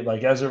 right?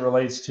 Like as it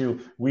relates to,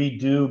 we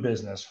do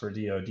business for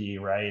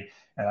DoD, right?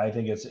 And I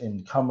think it's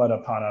incumbent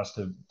upon us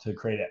to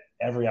create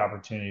every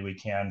opportunity we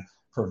can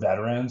for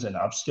veterans and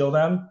upskill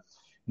them.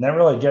 And that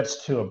really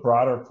gets to a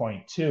broader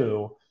point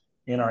too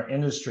in our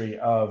industry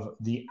of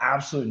the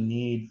absolute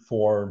need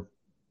for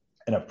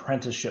an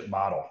apprenticeship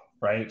model,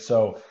 right?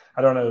 So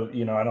I don't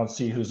know, I don't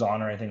see who's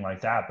on or anything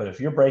like that, but if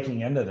you're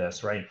breaking into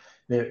this, right,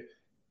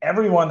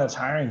 everyone that's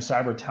hiring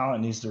cyber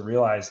talent needs to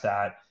realize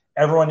that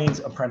everyone needs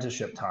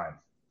apprenticeship time.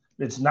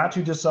 It's not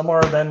too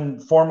dissimilar than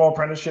formal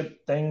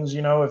apprenticeship things,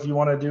 if you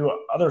want to do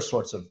other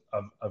sorts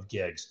of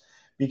gigs,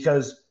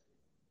 because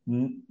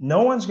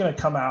no one's going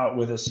to come out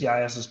with a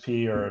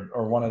CISSP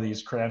or one of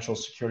these Credential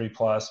Security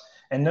Plus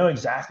and know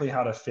exactly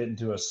how to fit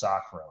into a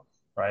SOC room,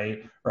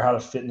 right? Or how to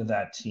fit into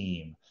that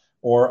team,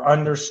 or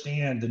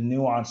understand the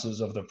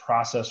nuances of the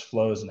process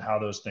flows and how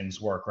those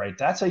things work, right?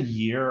 That's a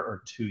year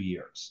or 2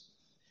 years.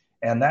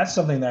 And that's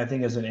something that I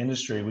think as an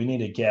industry, we need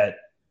to get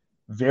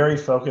very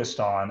focused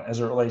on as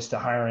it relates to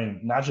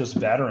hiring, not just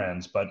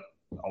veterans, but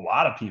a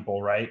lot of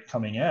people, right,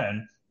 coming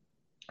in.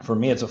 For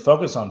me, it's a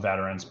focus on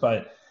veterans,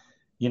 but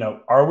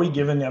are we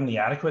giving them the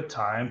adequate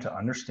time to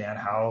understand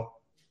how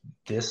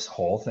this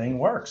whole thing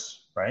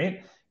works,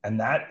 right? And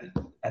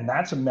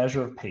that's a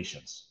measure of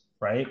patience,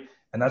 right?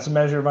 And that's a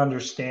measure of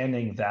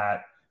understanding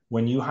that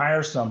when you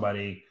hire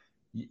somebody,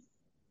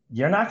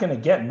 you're not going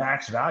to get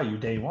max value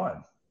day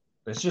one.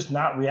 It's just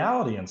not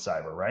reality in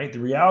cyber, right? The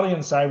reality in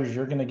cyber is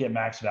you're going to get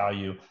max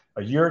value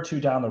a year or two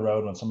down the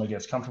road when somebody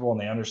gets comfortable and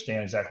they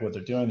understand exactly what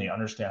they're doing, they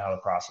understand how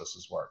the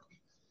processes work.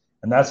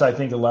 And that's, I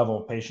think, the level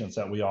of patience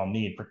that we all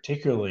need,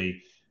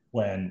 particularly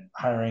when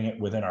hiring it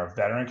within our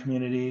veteran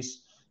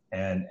communities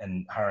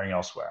and hiring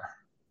elsewhere.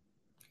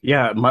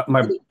 Yeah,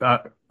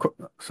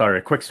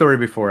 sorry, quick story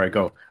before I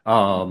go.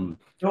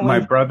 My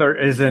brother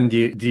is in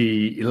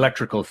the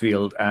electrical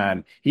field,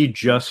 and he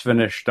just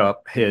finished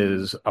up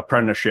his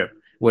apprenticeship,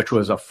 which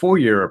was a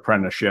 4-year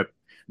apprenticeship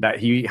that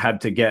he had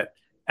to get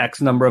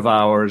X number of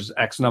hours,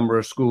 X number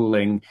of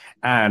schooling,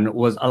 and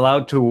was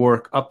allowed to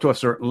work up to a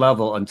certain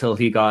level until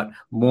he got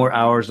more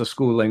hours of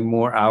schooling,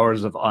 more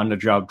hours of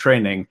on-the-job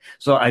training.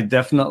 So I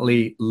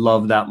definitely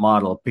love that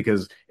model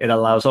because it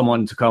allows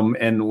someone to come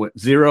in with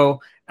zero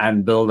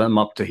and build them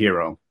up to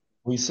hero.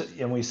 We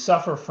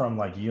suffer from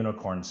like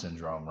unicorn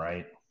syndrome,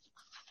 right?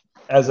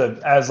 As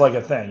like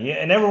a thing,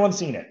 and everyone's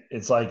seen it.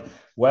 It's like,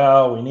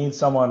 well, we need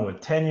someone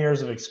with 10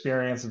 years of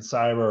experience in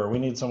cyber, or we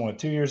need someone with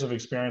 2 years of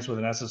experience with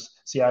an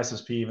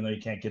CISSP, even though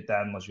you can't get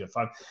that unless you have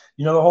 5.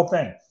 The whole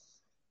thing.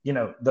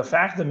 The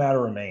fact of the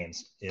matter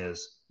remains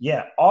is,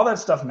 yeah, all that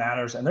stuff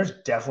matters, and there's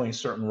definitely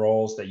certain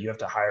roles that you have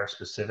to hire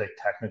specific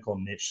technical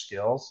niche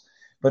skills,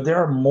 but there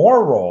are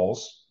more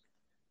roles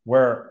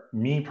where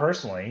me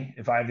personally,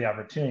 if I have the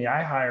opportunity,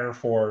 I hire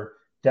for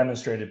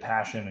demonstrated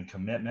passion and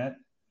commitment,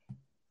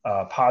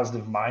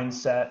 positive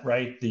mindset,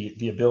 right?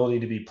 The ability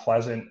to be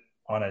pleasant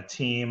on a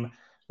team,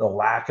 the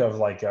lack of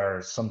like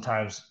our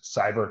sometimes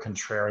cyber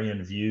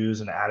contrarian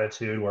views and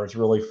attitude where it's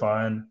really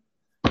fun.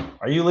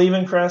 Are you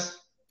leaving, Chris?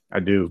 I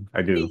do.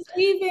 He's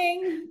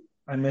leaving.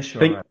 I miss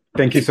you.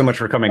 Thank you so much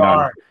for coming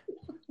on.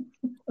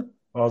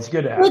 Well, it's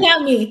good to have you.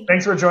 Without me.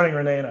 Thanks for joining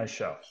Renee and I's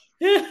show.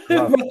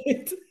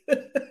 Right.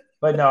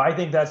 But no, I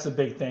think that's the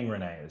big thing,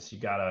 Renee, is you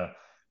got to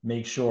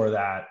make sure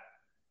that,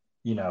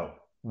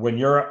 when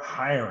you're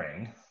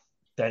hiring,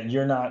 that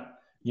you're not,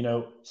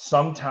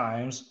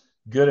 sometimes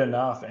good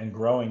enough and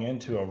growing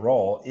into a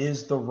role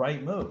is the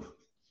right move.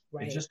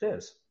 Right. It just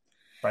is.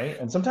 Right.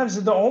 And sometimes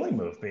it's the only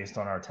move based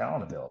on our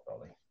talent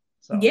availability.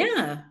 So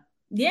yeah.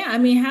 I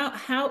mean,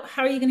 how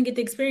are you going to get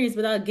the experience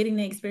without getting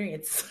the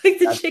experience? Like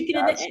the chicken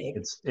and the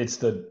egg. It's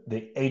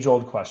the age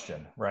old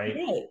question, right?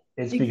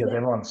 It's because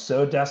everyone's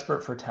so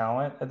desperate for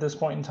talent at this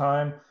point in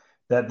time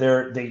that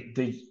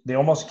they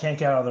almost can't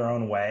get out of their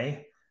own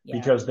way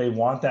because they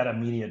want that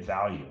immediate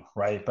value,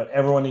 right? But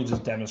everyone needs to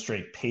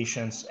demonstrate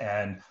patience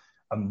and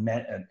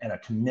a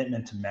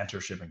commitment to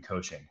mentorship and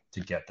coaching to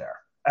get there,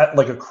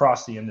 like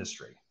across the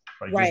industry.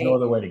 Right? There's no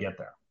other way to get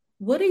there.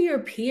 What are your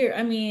peers?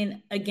 I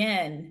mean,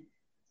 again,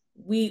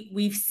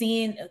 we've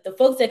seen the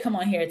folks that come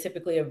on here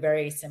typically are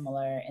very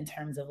similar in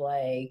terms of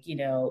like,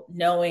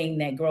 knowing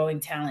that growing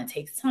talent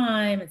takes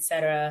time, et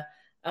cetera.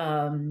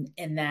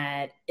 And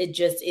that it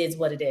just is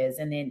what it is.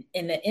 And then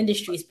in the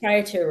industries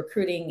prior to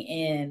recruiting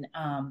in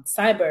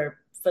cyber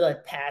for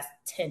the past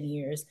 10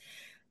 years,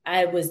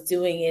 I was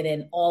doing it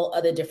in all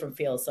other different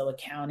fields. So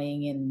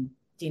accounting and,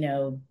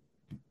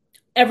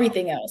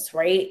 everything else.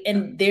 Right.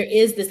 And there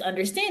is this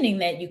understanding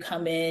that you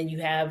come in,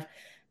 you have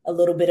a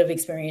little bit of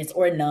experience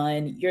or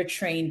none, you're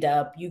trained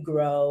up, you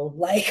grow,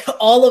 like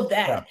all of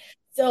that. Yeah.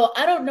 So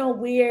I don't know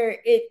where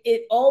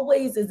it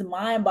always is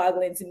mind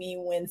boggling to me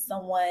when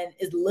someone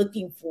is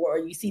looking for,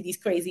 you see these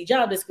crazy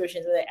job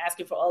descriptions and they're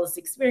asking for all this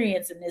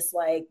experience. And it's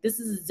like, this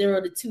is a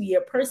 0 to 2 year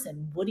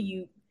person. What do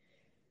you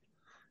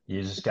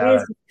just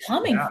got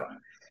coming from?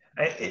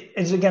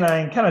 It's again,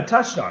 I kind of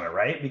touched on it,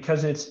 right?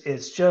 Because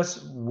it's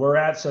just, we're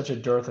at such a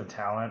dearth of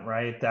talent,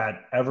 right?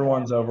 That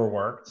everyone's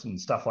overworked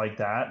and stuff like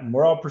that. And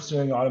we're all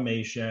pursuing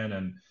automation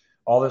and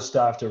all this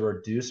stuff to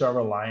reduce our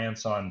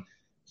reliance on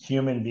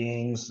human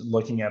beings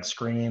looking at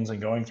screens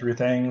and going through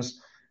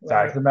things. The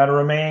fact of the matter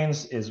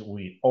remains is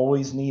we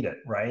always need it,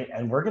 right?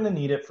 And we're going to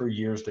need it for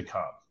years to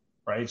come,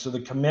 right? So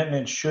the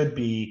commitment should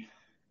be,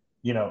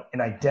 an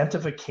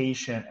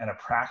identification and a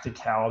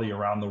practicality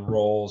around the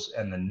roles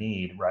and the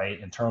need, right?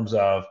 In terms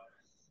of,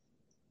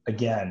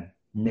 again,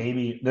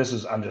 maybe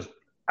I'm just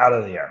out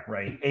of the air,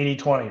 right?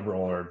 80-20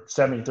 rule or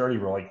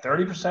 70-30 rule, like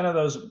 30% of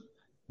those,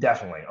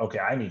 definitely. Okay,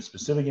 I need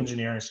specific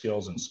engineering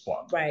skills and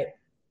Splunk. Right.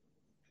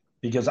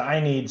 Because I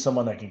need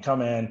someone that can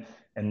come in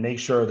and make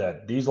sure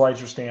that these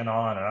lights are staying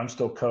on and I'm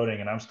still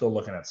coding and I'm still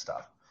looking at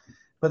stuff.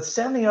 But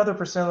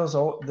 70%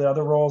 of the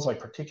other roles, like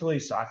particularly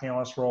SOC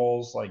analyst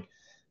roles, like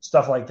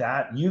stuff like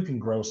that, you can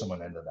grow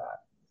someone into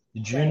that.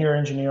 The junior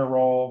engineer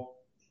role,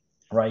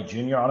 right?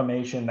 Junior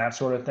automation, that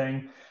sort of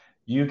thing.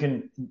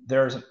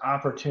 There's an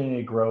opportunity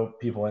to grow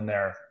people in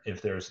there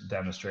if there's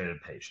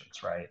demonstrated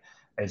patience, right?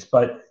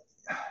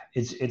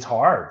 It's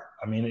hard.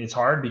 I mean, it's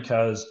hard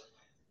because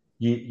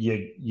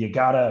you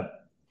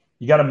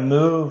gotta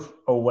move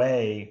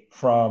away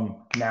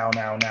from now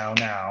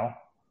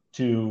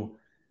to,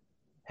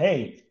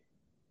 hey,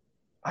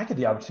 I get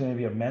the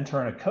opportunity to be a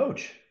mentor and a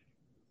coach.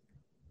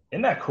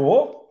 Isn't that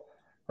cool?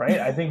 Right?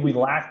 I think we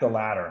lack the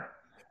latter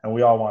and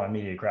we all want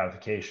immediate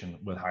gratification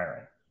with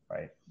hiring,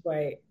 right?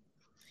 Right.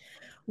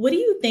 What do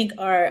you think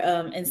are,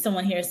 and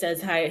someone here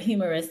says,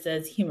 humorist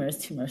says,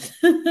 humorist,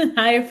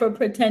 hire for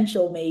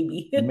potential,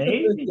 maybe.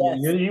 Maybe, yes.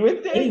 You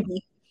would think.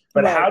 Maybe.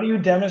 But how do you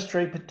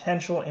demonstrate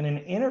potential in an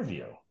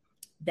interview?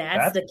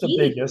 That's the key.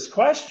 Biggest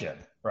question,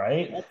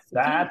 right?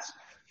 That's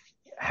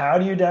how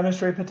do you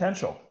demonstrate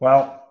potential?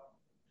 Well,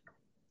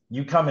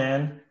 you come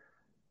in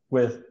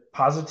with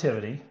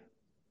positivity.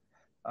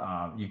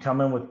 You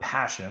come in with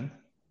passion.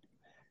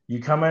 You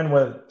come in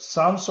with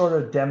some sort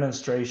of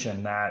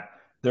demonstration that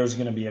there's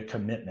going to be a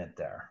commitment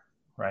there,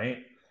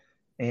 right?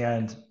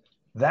 And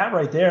that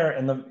right there,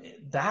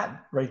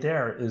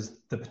 is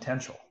the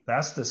potential.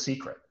 That's the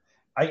secret.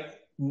 I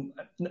do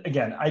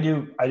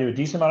a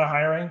decent amount of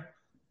hiring.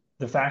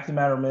 The fact of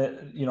the matter,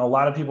 a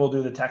lot of people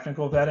do the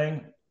technical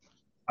vetting.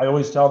 I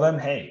always tell them,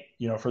 hey,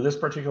 for this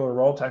particular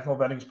role, technical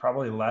vetting is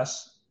probably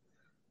less.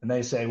 And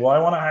they say, well, I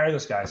want to hire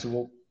this guy. I said,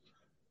 well,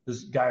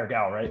 this guy or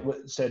gal, right?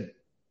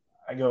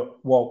 I go,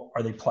 well,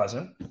 are they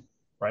pleasant,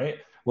 right?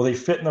 Will they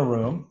fit in the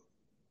room?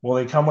 Will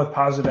they come with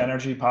positive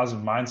energy,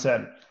 positive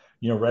mindset,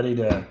 ready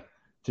to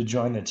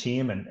join the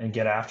team and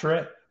get after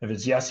it? If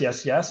it's yes,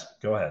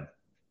 go ahead,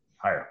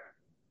 hire,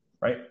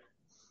 right?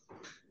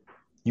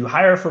 You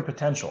hire for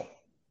potential.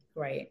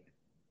 Right.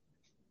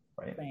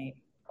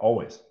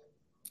 Always.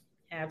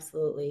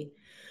 Absolutely.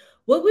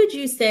 What would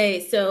you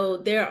say? So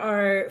there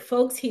are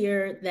folks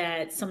here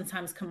that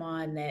sometimes come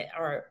on that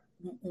are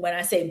when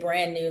I say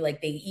brand new,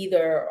 like they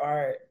either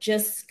are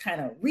just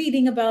kind of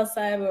reading about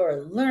cyber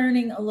or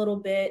learning a little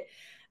bit.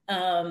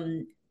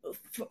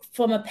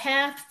 From a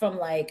path from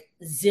like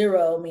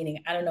zero, meaning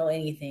I don't know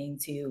anything,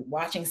 to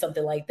watching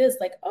something like this,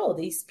 like, oh,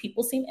 these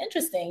people seem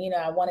interesting,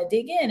 I want to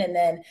dig in, and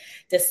then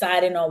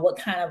deciding on what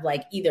kind of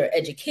like either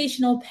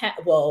educational path.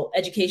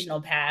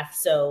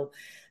 So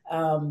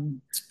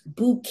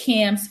boot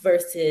camps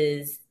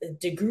versus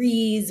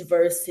degrees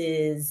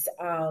versus,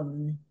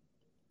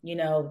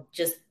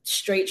 just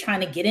straight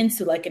trying to get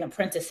into like an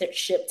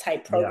apprenticeship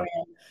type program.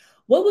 Yeah.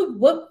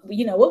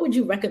 What would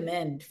you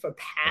recommend for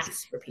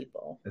paths for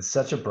people? It's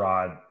such a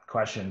broad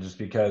question, just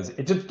because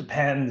it just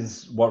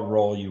depends what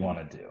role you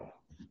want to do,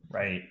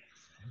 right?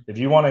 If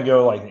you want to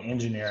go like the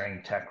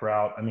engineering tech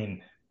route, I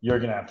mean, you're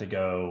going to have to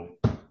go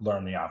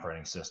learn the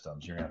operating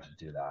systems. You're going to have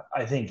to do that.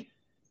 I think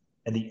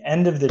at the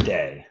end of the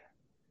day,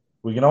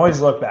 we can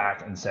always look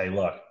back and say,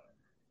 look,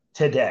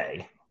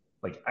 today,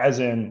 like as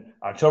in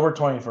October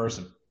 21st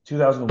of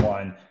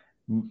 2001,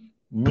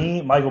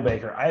 me, Michael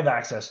Baker, I have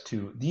access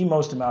to the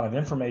most amount of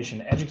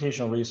information,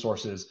 educational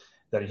resources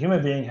that a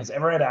human being has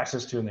ever had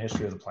access to in the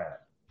history of the planet,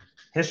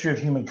 history of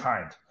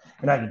humankind.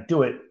 And I can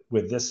do it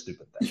with this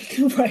stupid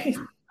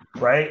thing.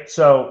 Right.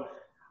 So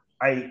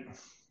and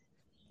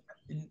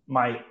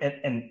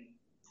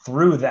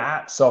through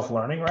that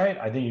self-learning, right,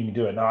 I think you can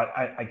do it. Now,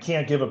 I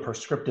can't give a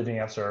prescriptive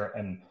answer.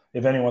 And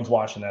if anyone's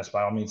watching this,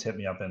 by all means, hit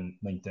me up in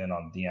LinkedIn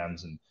on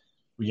DMs, and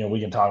we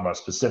can talk about a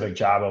specific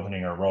job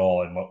opening or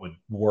role and what would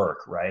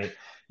work, right?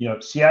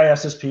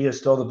 CISSP is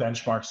still the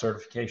benchmark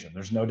certification.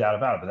 There's no doubt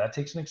about it, but that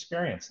takes an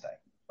experience thing,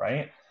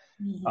 right?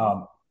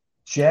 Mm-hmm.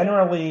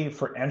 Generally,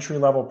 for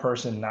entry-level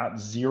person, not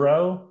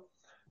zero,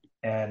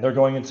 and they're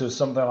going into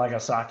something like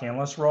a SOC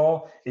analyst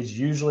role, it's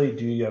usually,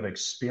 do you have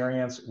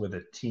experience with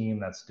a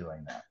team that's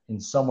doing that in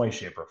some way,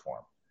 shape, or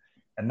form?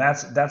 And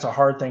that's a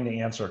hard thing to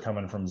answer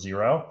coming from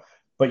zero.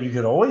 But you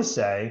could always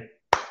say,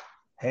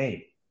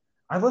 hey,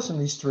 I've listened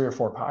to these 3 or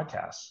 4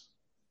 podcasts,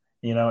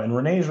 and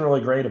Renee's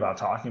really great about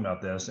talking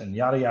about this and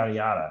yada, yada,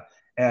 yada.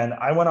 And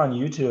I went on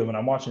YouTube and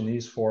I'm watching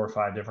these 4 or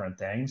 5 different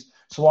things.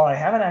 So while I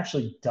haven't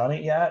actually done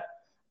it yet,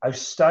 I've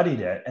studied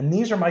it. And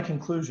these are my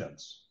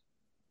conclusions.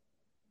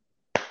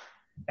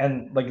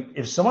 And like,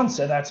 if someone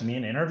said that to me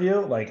in an interview,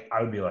 like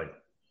I would be like,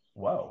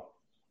 whoa,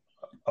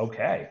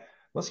 okay,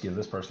 let's give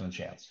this person a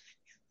chance.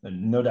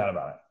 No doubt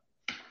about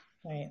it.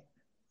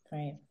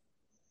 Right.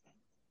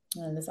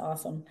 Oh, that's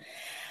awesome.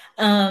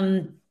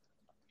 You're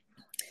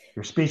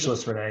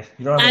speechless, Renee.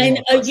 You know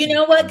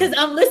what? Because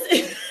I'm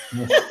listening.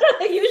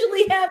 I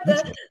usually have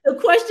the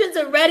questions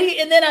are ready,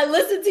 and then I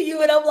listen to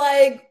you, and I'm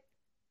like,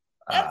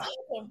 that's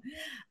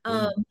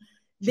awesome.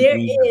 There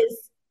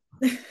is.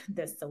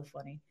 That's so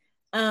funny.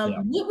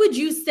 What would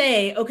you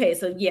say? Okay,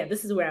 so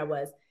this is where I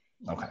was.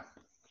 Okay.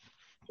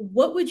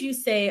 What would you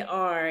say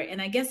are, and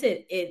I guess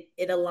it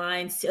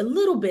aligns a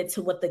little bit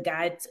to what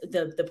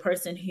the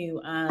person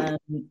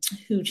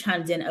who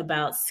chimed in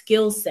about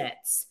skill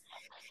sets.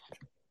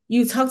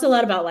 You talked a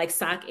lot about like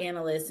SOC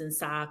analysts and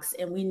SOCs,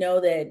 and we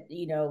know that,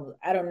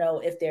 I don't know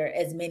if there are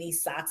as many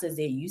SOCs as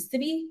there used to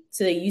be.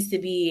 So there used to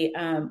be,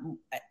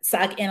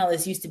 SOC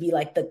analysts used to be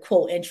like the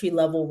quote entry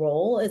level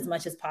role as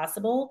much as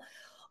possible.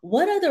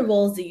 What other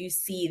roles do you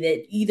see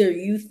that either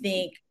you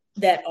think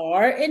that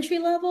are entry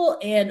level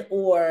and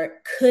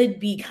or could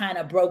be kind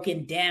of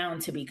broken down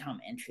to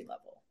become entry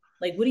level?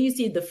 Like, what do you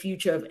see the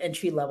future of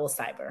entry level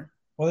cyber?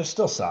 Well, there's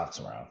still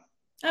SOCs around.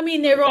 I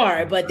mean, there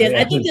are, but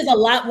I think there's a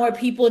lot more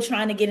people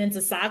trying to get into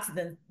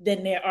SOCs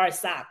than there are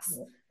SOCs.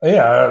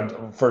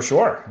 Yeah, for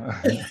sure.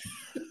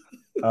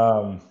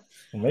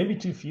 Maybe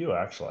too few,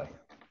 actually.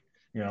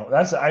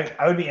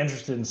 I would be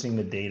interested in seeing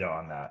the data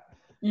on that.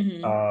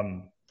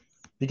 Mm-hmm.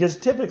 Because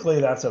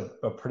typically that's a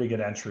pretty good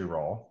entry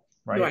role,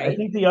 right? I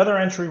think the other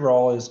entry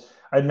role is,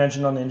 I'd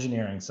mentioned on the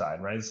engineering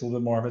side, right? It's a little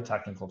bit more of a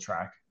technical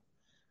track.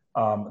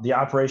 The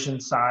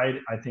operations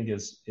side, I think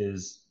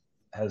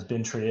has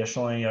been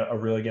traditionally a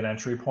really good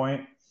entry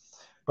point.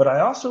 But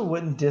I also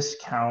wouldn't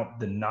discount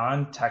the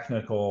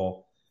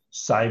non-technical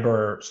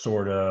cyber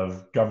sort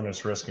of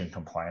governance, risk, and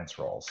compliance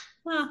roles.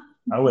 Well,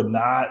 I would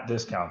not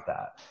discount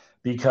that,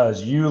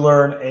 because you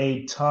learn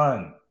a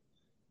ton,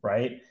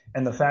 right?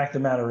 And the fact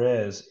of the matter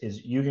is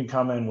you can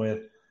come in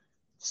with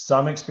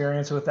some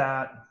experience with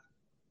that,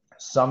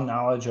 some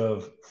knowledge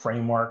of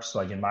frameworks.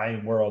 Like in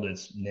my world,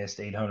 it's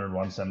NIST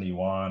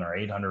 800-171 or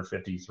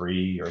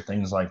 853 or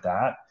things like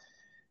that.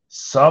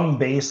 Some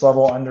base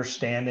level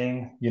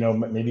understanding,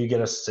 maybe you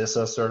get a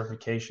CISA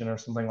certification or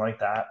something like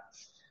that,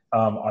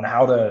 on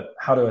how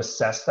to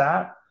assess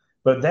that.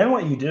 But then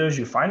what you do is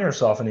you find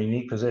yourself in a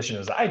unique position,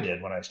 as I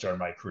did when I started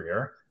my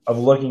career, of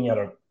looking at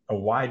a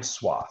wide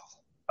swath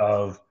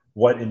of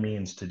what it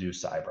means to do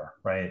cyber,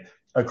 right?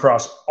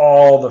 Across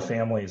all the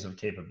families of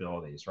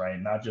capabilities, right?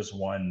 Not just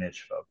one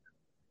niche focus.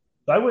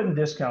 So I wouldn't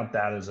discount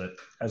that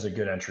as a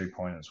good entry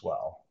point as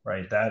well,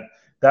 right?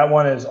 That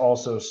one is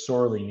also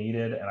sorely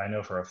needed. And I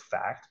know for a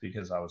fact,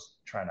 because I was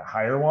trying to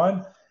hire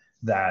one,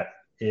 that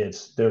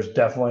there's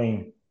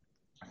definitely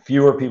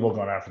fewer people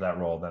going after that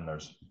role than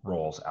there's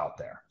roles out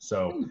there.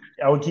 So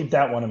I would keep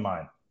that one in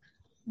mind.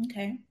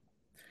 Okay.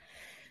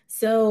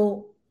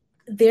 So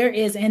there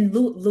is, and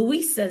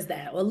Luis says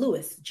that, or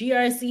Lewis,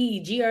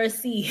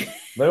 GRC.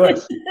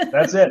 Lewis,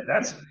 that's it.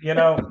 That's,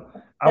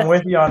 I'm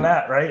with you on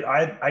that, right?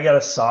 I got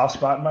a soft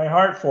spot in my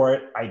heart for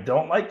it. I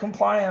don't like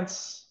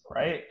compliance,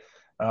 right?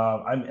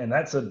 And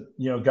that's a,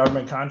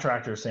 government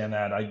contractor saying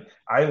that.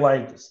 I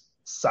like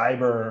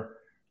cyber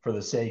for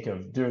the sake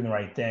of doing the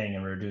right thing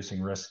and reducing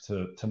risk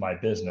to my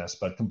business.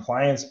 But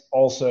compliance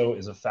also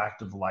is a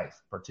fact of life,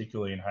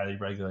 particularly in highly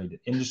regulated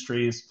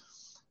industries,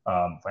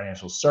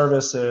 financial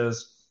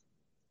services,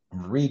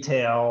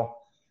 retail,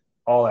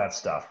 all that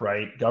stuff,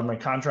 right?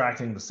 Government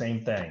contracting, the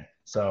same thing.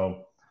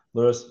 So,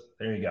 Lewis,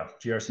 there you go.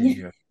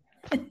 GRC.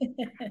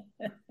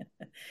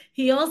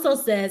 He also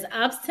says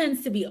ops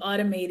tends to be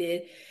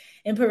automated,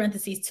 in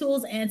parentheses,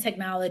 tools and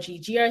technology.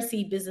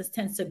 GRC business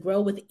tends to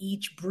grow with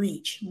each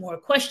breach. More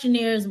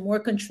questionnaires, more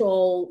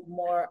control,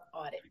 more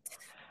audit.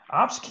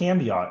 Ops can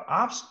be audit.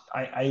 Ops,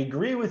 I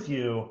agree with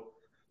you.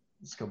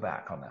 Let's go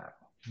back on that.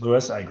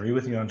 Lewis, I agree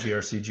with you on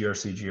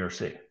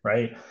GRC,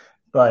 right?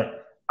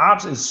 But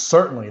ops is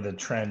certainly, the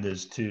trend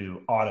is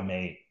to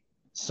automate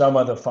some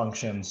of the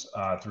functions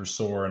through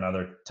SOAR and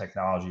other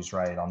technologies,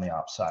 right, on the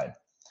ops side.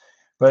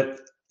 But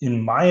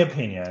in my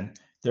opinion,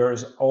 there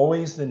is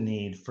always the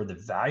need for the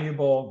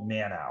valuable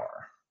man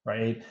hour,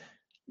 right?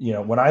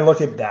 When I look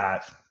at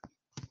that,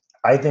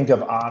 I think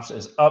of ops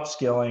as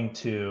upskilling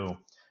to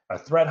a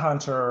threat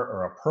hunter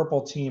or a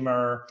purple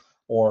teamer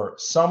or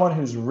someone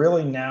who's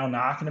really now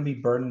not going to be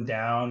burdened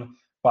down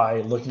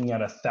by looking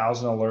at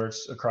 1,000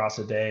 alerts across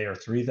a day or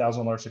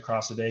 3,000 alerts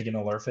across a day, getting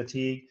alert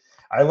fatigue.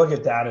 I look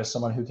at that as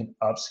someone who can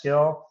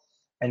upskill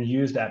and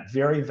use that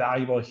very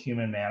valuable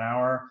human man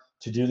hour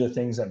to do the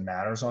things that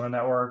matters on a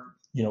network,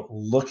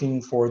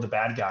 looking for the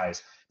bad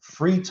guys,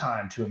 free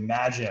time to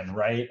imagine,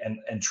 right?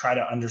 And try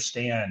to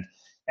understand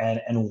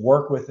and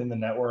work within the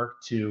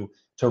network to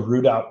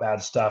root out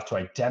bad stuff, to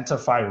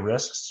identify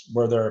risks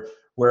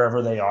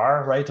wherever they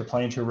are, right? To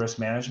play into a risk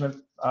management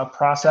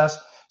process.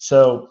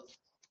 So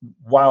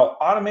while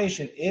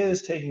automation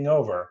is taking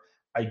over,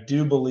 I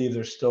do believe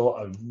there's still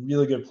a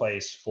really good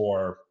place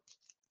for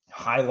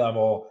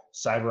high-level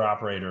cyber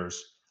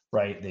operators,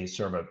 right? They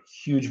serve a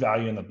huge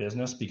value in the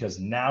business because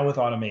now with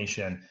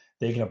automation,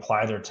 they can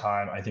apply their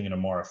time, I think, in a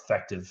more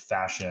effective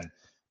fashion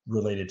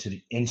related to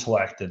the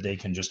intellect that they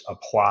can just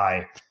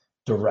apply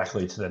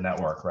directly to the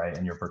network, right?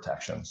 And your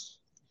protections.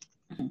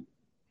 Mm-hmm.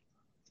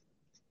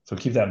 So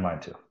keep that in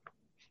mind too.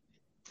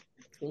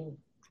 Cool.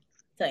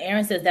 So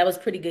Aaron says that was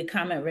pretty good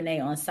comment, Renee,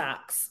 on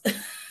socks.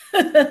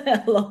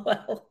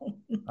 LOL.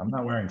 I'm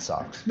not wearing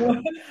socks.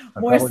 More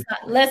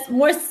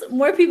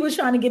people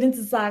trying to get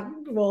into sock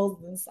roles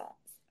than socks.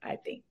 I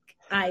think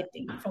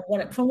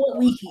from what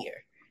we hear.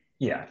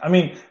 Yeah, I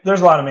mean,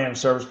 there's a lot of managed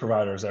service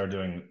providers that are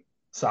doing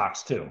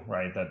socks too,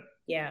 right? That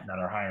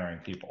are hiring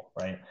people,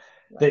 right?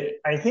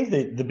 I think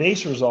the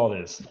base result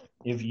is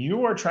if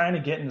you are trying to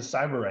get into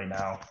cyber right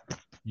now,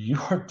 you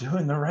are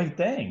doing the right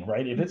thing,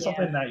 right? If it's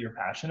something that you're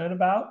passionate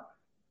about,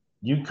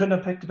 you couldn't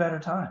have picked a better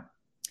time,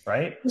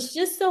 right? It's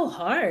just so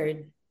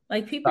hard.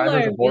 Like people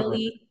are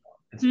really.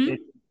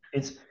 It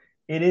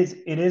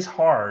is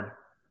hard,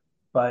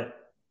 but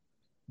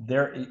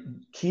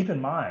keep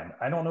in mind,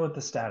 I don't know what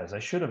the stat is. I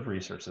should have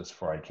researched this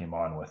before I came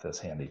on with this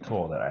handy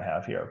tool that I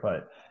have here,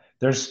 but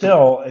there's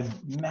still a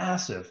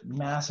massive,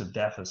 massive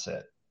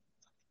deficit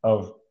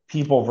of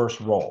people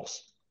versus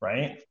roles,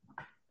 right?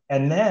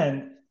 And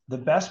then the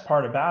best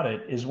part about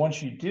it is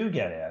once you do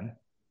get in,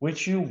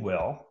 which you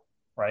will,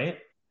 right?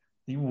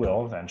 You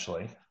will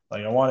eventually.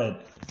 Like I want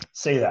to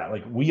say that,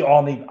 like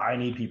I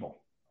need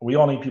people. We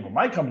all need people.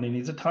 My company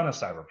needs a ton of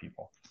cyber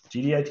people.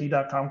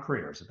 GDIT.com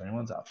careers, if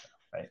anyone's out there,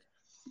 right?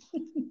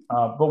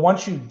 But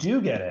once you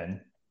do get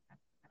in,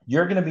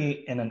 you're going to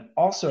be in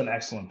also an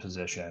excellent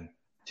position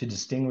to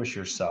distinguish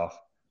yourself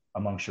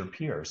amongst your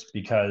peers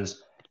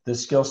because the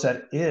skill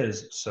set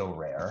is so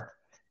rare.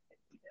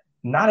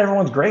 Not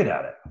everyone's great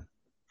at it.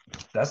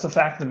 That's the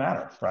fact of the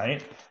matter,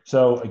 right?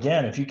 So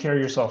again, if you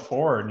carry yourself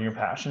forward and you're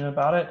passionate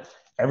about it,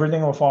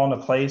 everything will fall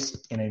into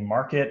place in a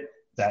market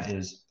that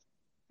is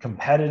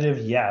competitive,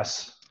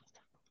 yes,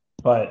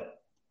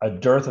 but a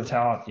dearth of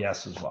talent,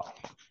 yes, as well.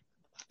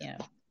 Yeah.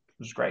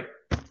 Which is great.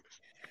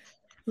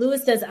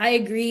 Lewis says, I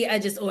agree.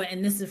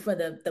 and this is for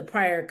the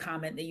prior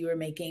comment that you were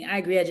making. I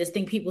agree. I just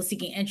think people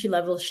seeking entry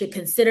level should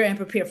consider and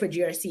prepare for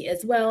GRC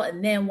as well.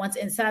 And then once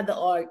inside the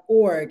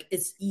org,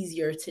 it's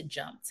easier to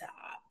jump to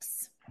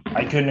ops.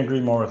 I couldn't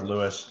agree more with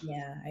Lewis.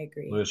 Yeah, I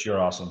agree. Lewis, you're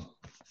awesome.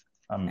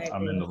 I'm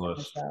into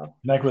Lewis.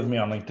 Connect with me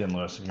on LinkedIn,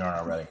 Lewis, if you aren't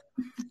already.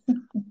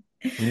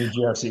 We need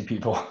GRC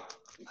people.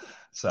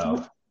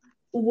 So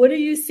what are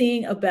you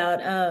seeing about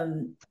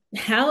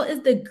how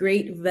is the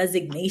great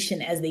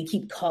resignation, as they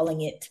keep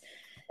calling it,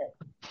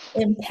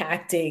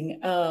 impacting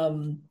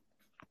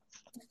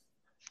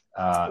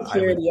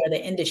security or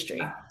the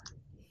industry?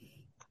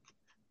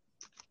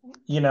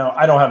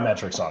 I don't have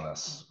metrics on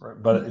this,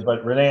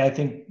 but Renee, I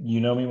think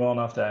you know me well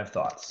enough that I have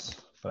thoughts,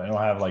 but I don't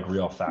have like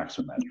real facts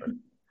or metrics.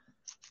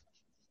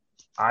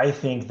 I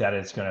think that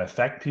it's going to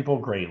affect people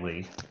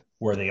greatly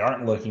where they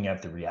aren't looking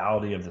at the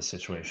reality of the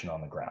situation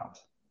on the ground,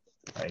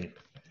 right?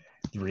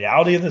 The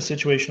reality of the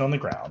situation on the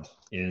ground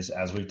is,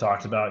 as we've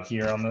talked about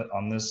here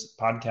on this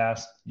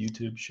podcast,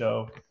 YouTube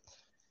show,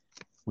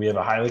 we have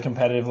a highly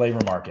competitive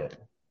labor market.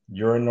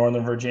 You're in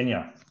Northern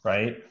Virginia,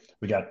 right?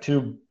 We got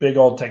two big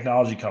old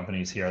technology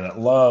companies here that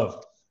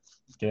love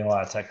getting a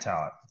lot of tech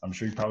talent. I'm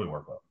sure you probably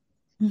work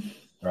with,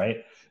 right?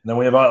 And then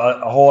we have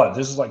a whole lot.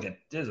 This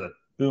is a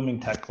booming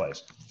tech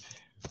place.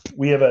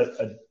 We have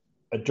a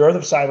dearth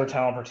of cyber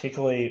talent,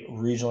 particularly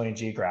regionally and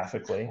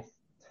geographically.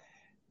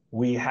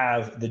 We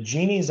have the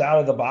genie's out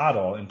of the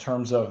bottle in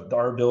terms of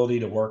our ability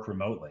to work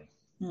remotely.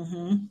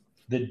 Mm-hmm.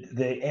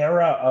 The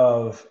era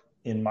of,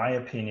 in my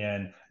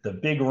opinion, the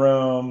big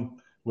room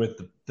with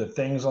the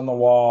things on the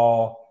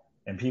wall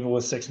and people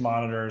with 6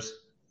 monitors,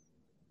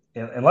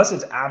 unless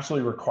it's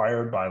absolutely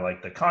required by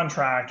like the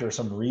contract or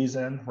some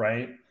reason,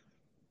 right?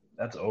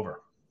 That's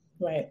over.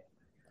 Right.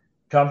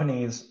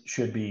 Companies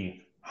should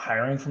be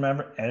hiring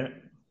from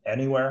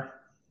anywhere,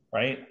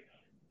 right?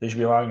 They should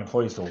be allowing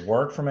employees to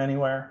work from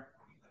anywhere.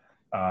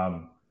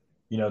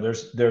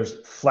 There's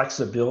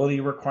flexibility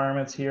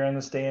requirements here in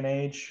this day and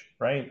age,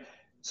 right?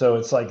 So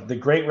it's like the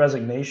Great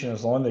Resignation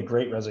is only the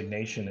Great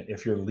Resignation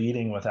if you're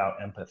leading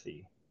without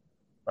empathy,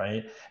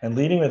 right? And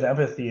leading with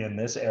empathy in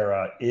this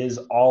era is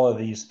all of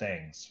these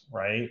things,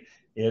 right?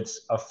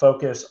 It's a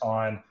focus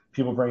on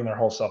people bringing their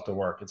whole self to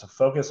work. It's a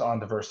focus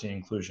on diversity and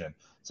inclusion.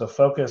 It's a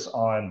focus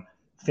on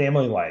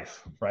family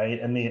life, right?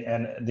 And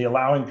the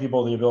allowing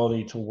people the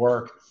ability to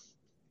work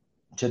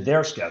to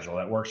their schedule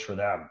that works for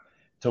them,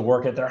 to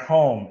work at their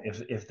home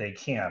if they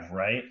can,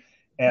 right?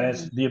 And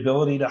it's the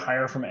ability to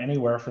hire from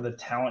anywhere for the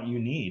talent you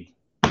need,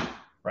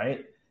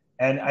 right?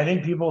 And I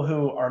think people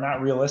who are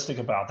not realistic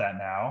about that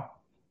now,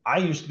 I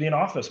used to be an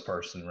office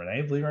person,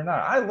 Renee, believe it or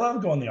not. I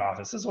love going to the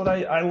office. This is what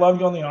I love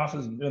going to the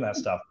office and doing that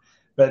stuff.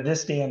 But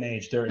this day and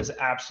age, there is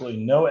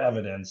absolutely no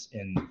evidence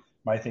in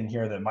my thing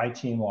here that my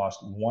team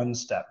lost one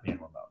step being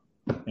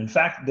remote. In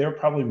fact, they're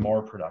probably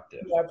more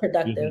productive. Yeah.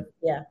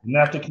 Didn't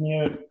have to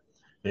commute.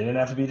 They didn't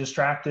have to be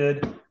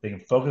distracted. They can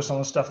focus on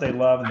the stuff they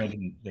love,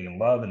 and they can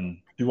love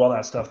and do all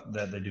that stuff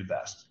that they do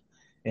best.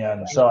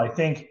 And so I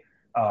think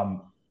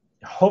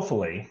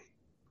hopefully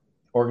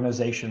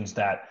organizations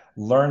that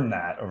learn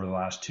that over the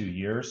last 2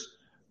 years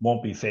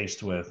won't be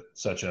faced with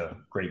such a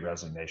great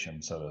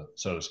resignation, so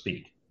to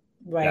speak.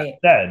 Right.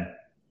 That said,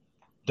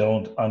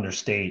 don't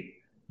understate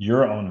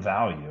your own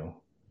value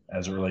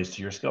as it relates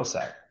to your skill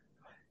set.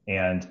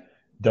 And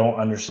don't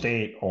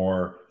understate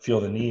or feel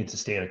the need to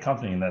stay at a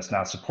company that's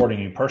not supporting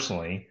you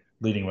personally,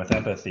 leading with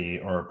empathy,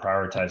 or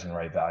prioritizing the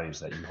right values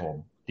that you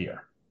hold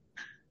dear.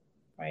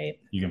 Right.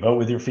 You can vote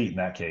with your feet in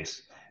that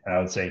case. And I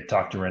would say,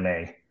 talk to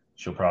Renee.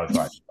 She'll probably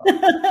find you.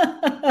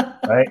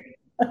 Right?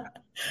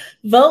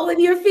 Vote with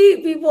your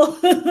feet, people.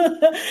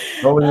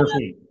 Vote with your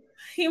feet.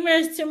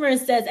 Humorous Tumor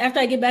says, after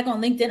I get back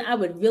on LinkedIn, I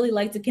would really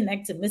like to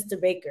connect to Mr.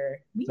 Baker.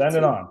 Send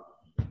it on.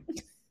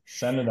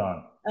 Send it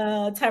on.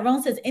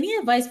 Tyrone says, any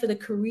advice for the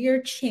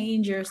career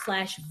changer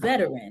 /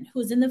 veteran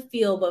who's in the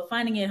field but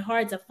finding it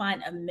hard to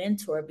find a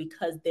mentor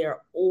because they're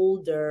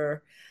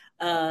older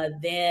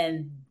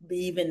than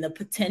even the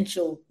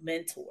potential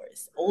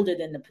mentors, older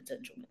than the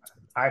potential mentors?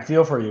 I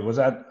feel for you. Was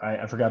that,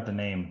 I forgot the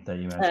name that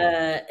you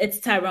mentioned. It's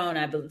Tyrone.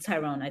 I believe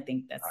Tyrone. I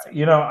think that's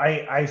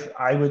Tyrone.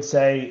 I would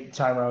say,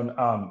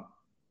 Tyrone,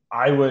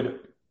 I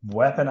would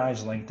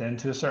weaponize LinkedIn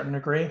to a certain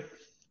degree.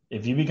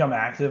 If you become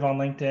active on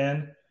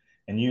LinkedIn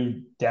and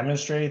you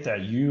demonstrate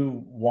that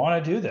you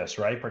want to do this,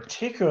 right,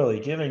 particularly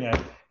giving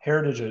a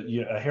heritage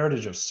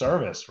of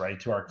service, right,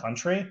 to our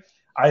country,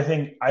 I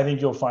think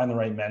you'll find the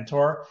right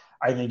mentor.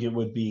 I think it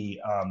would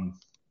be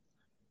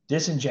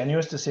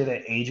disingenuous to say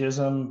that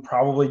ageism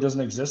probably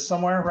doesn't exist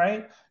somewhere,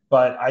 right?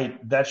 But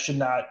that should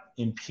not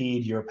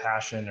impede your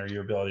passion or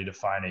your ability to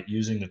find it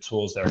using the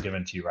tools that are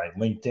given to you, right?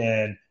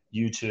 LinkedIn,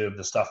 YouTube,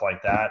 the stuff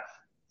like that.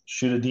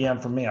 Shoot a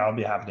DM from me. I'll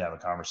be happy to have a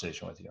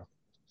conversation with you.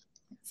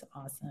 That's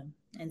awesome.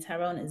 And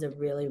Tyrone is a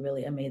really,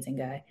 really amazing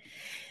guy.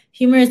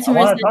 Humorous. I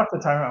want to talk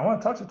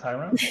to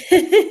Tyrone.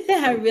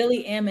 I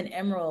really am an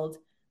emerald,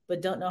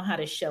 but don't know how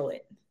to show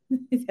it.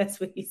 That's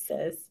what he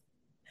says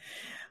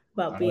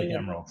about being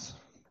emeralds.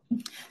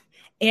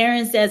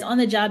 Aaron says, on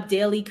the job,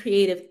 daily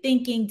creative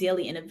thinking,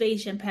 daily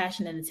innovation,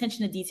 passion, and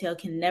attention to detail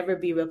can never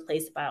be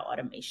replaced by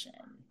automation.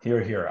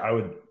 Here. I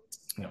would,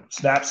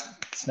 snaps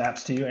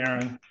to you,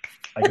 Aaron.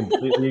 I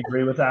completely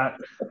agree with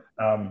that.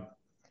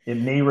 It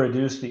may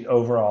reduce the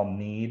overall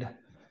need.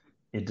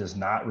 It does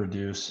not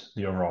reduce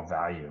the overall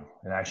value.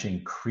 It actually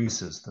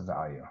increases the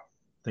value.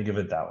 Think of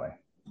it that way.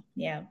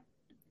 Yeah.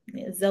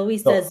 Zoe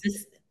says,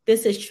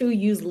 this is true.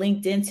 Use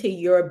LinkedIn to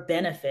your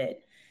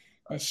benefit.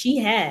 And she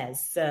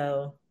has.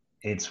 So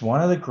it's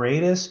one of the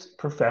greatest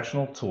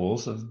professional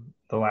tools of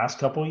the last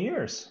couple of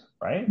years,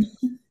 right?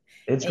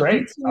 It's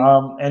great.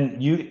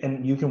 And you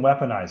can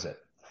weaponize it.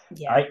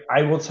 Yeah.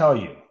 I will tell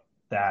you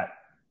that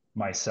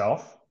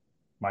myself,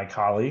 my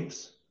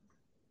colleagues,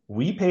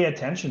 we pay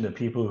attention to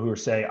people who are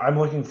saying, I'm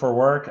looking for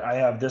work. I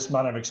have this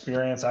amount of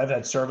experience. I've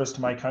had service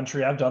to my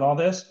country. I've done all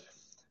this.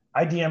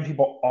 I DM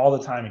people all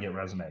the time and get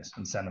resumes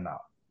and send them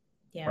out.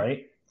 Yeah.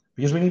 Right?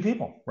 Because we need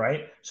people,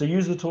 right? So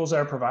use the tools that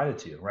are provided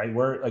to you, right?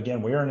 We're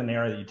in an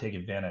area that you take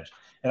advantage.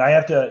 And I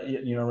have to,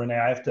 Renee,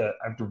 I have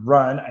to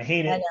run. I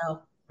hate it. I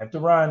have to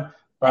run.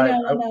 But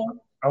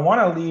I want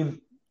to leave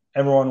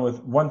everyone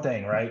with one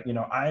thing, right?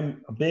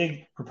 I'm a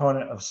big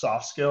proponent of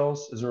soft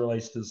skills as it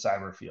relates to the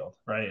cyber field,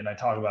 right? And I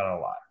talk about it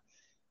a lot.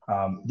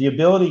 The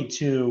ability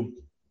to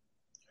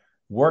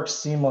work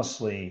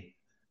seamlessly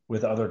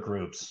with other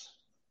groups,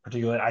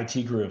 particularly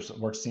IT groups,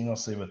 work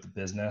seamlessly with the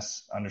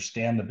business,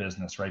 understand the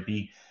business, right?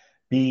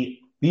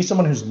 Be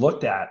someone who's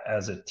looked at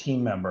as a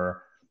team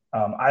member.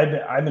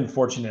 I've been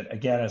fortunate,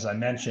 again, as I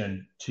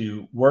mentioned,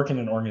 to work in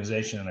an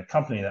organization and a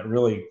company that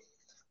really,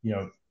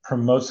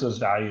 promotes those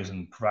values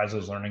and provides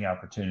those learning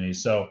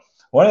opportunities. So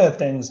one of the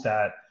things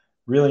that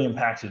really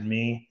impacted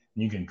me,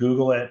 and you can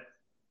Google it,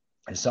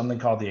 is something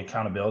called the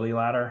accountability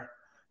ladder.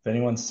 If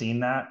anyone's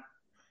seen that,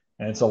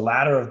 and it's a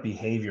ladder of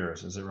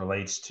behaviors as it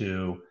relates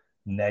to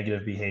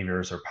negative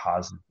behaviors or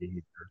positive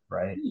behaviors,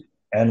 right?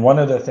 And one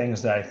of the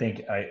things that I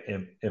think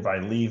if I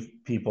leave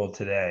people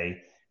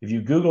today, if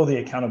you Google the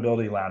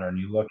accountability ladder and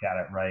you look at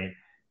it, right,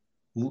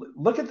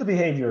 look at the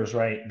behaviors,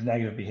 right, the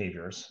negative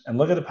behaviors, and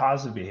look at the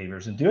positive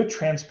behaviors, and do a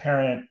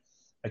transparent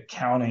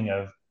accounting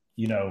of,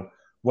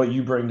 what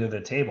you bring to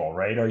the table,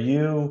 right? Are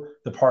you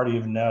the party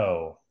of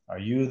no? Are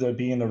you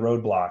being the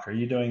roadblock? Are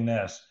you doing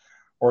this?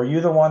 Or are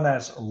you the one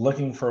that's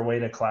looking for a way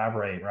to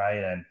collaborate,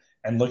 right?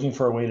 And looking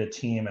for a way to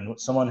team, and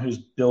someone who's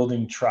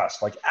building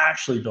trust, like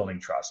actually building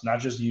trust,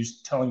 not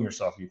just telling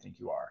yourself you think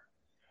you are,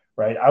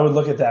 right? I would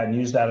look at that and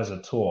use that as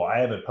a tool. I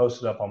have it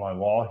posted up on my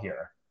wall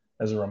here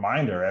as a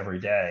reminder every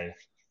day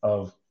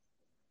of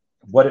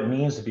what it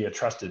means to be a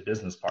trusted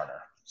business partner.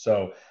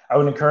 So I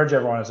would encourage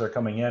everyone as they're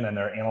coming in and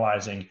they're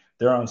analyzing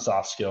their own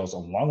soft skills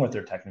along with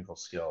their technical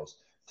skills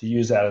to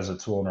use that as a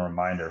tool and a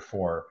reminder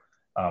for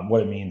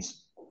what it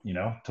means,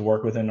 to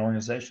work within an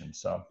organization.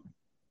 So.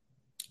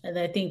 And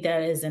I think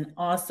that is an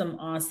awesome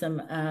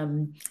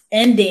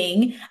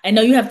ending. I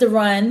know you have to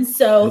run.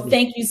 So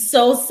thank you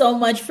so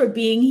much for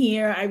being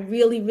here. I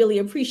really, really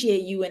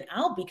appreciate you. And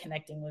I'll be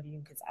connecting with you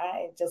because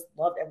I just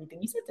loved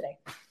everything you said today.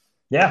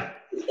 Yeah.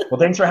 Well,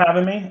 thanks for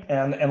having me.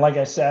 And like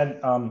I said,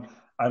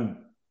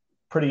 I'm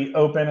pretty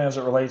open as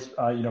it relates,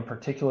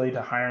 particularly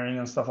to hiring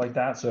and stuff like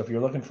that. So if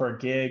you're looking for a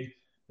gig,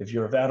 if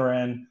you're a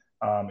veteran,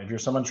 if you're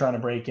someone trying to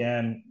break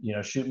in,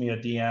 shoot me a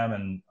DM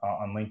and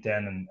on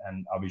LinkedIn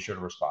and I'll be sure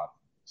to respond.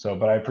 So,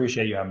 but I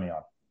appreciate you having me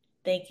on.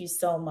 Thank you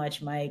so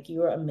much, Mike.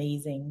 You are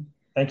amazing.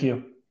 Thank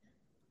you.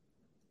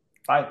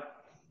 Bye.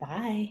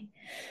 Bye.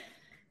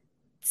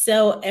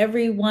 So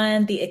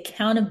everyone, the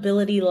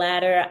accountability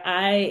ladder,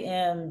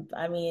 I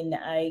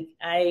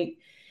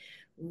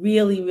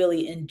really,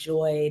 really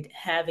enjoyed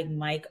having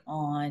Mike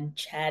on,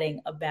 chatting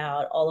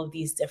about all of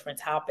these different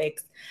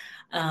topics.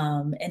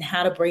 And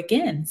how to break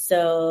in.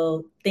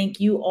 So thank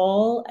you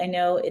all. I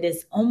know it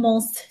is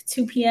almost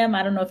 2 p.m.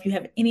 I don't know if you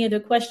have any other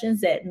questions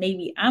that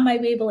maybe I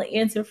might be able to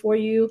answer for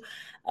you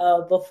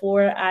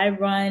before I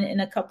run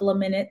in a couple of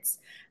minutes.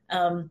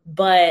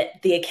 But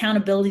the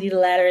accountability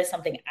ladder is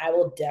something I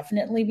will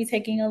definitely be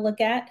taking a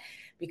look at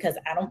because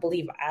I don't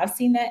believe I've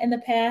seen that in the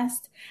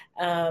past.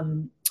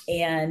 And,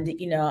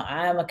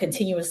 I'm a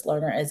continuous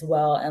learner as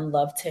well and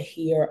love to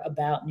hear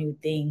about new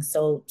things.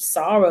 So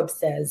Saurabh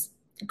says,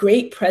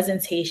 great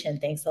presentation.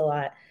 Thanks a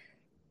lot.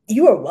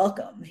 You are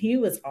welcome. He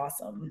was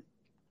awesome.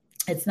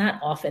 It's not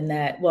often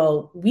that,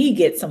 we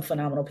get some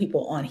phenomenal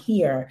people on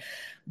here,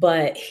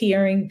 but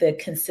hearing the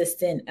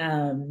consistent,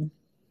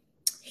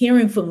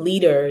 hearing from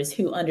leaders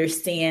who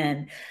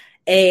understand,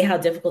 A, how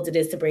difficult it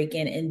is to break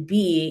in, and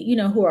B,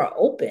 who are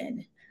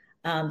open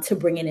to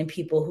bringing in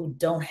people who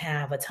don't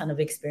have a ton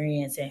of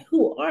experience and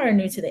who are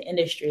new to the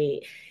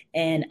industry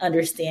and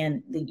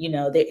understand that,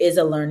 there is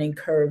a learning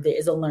curve. There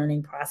is a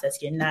learning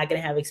process. You're not going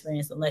to have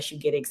experience unless you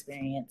get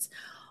experience.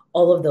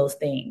 All of those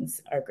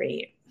things are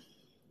great.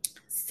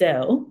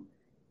 So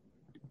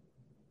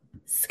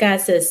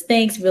Scott says,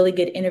 thanks. Really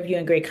good interview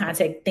and great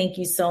content. Thank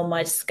you so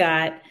much,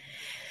 Scott.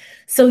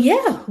 So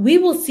we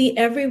will see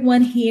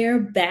everyone here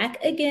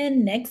back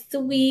again next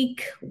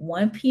week,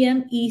 1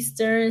 p.m.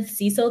 Eastern,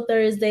 CISO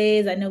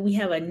Thursdays. I know we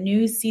have a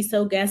new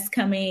CISO guest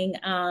coming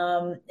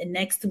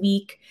next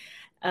week.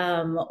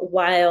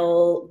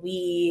 While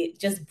we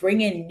just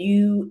bring in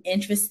new,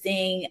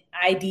 interesting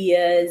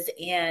ideas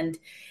and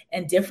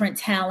different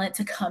talent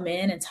to come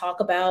in and talk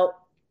about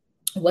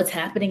what's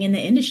happening in the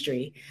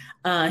industry.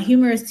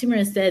 Humorous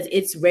says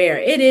it's rare.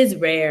 It is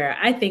rare.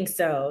 I think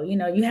so.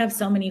 You have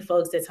so many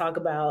folks that talk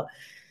about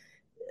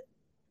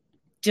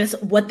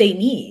just what they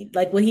need.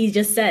 Like what he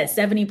just said,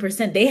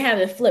 70%, they have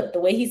it flipped. The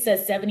way he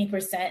says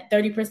 70%,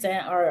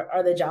 30%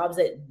 are the jobs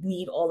that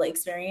need all the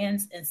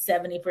experience and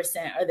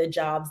 70% are the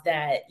jobs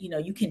that,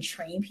 you can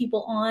train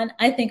people on.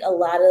 I think a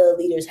lot of the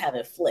leaders have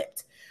it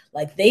flipped.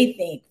 Like they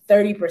think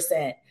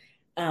 30%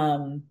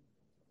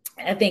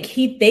 I think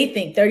they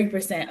think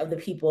 30% of the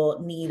people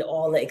need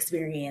all the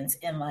experience,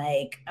 and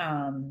like,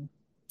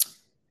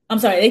 I'm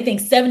sorry, they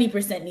think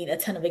 70% need a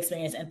ton of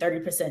experience and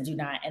 30% do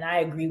not. And I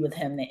agree with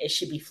him that it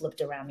should be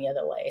flipped around the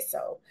other way.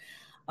 So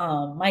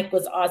Mike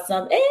was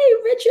awesome. Hey,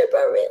 Richard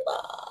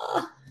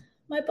Barilla,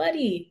 my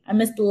buddy. I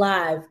missed the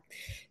live.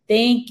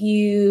 Thank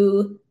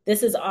you.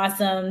 This is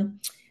awesome.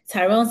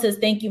 Tyrone says,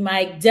 thank you,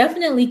 Mike.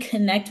 Definitely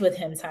connect with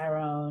him,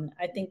 Tyrone.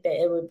 I think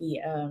that it would be,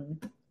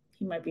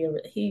 he might be,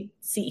 he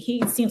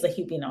seems like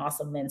he'd be an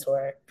awesome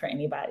mentor for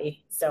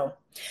anybody. So,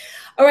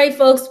 all right,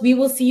 folks, we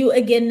will see you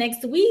again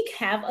next week.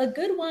 Have a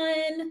good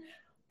one.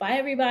 Bye,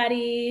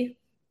 everybody.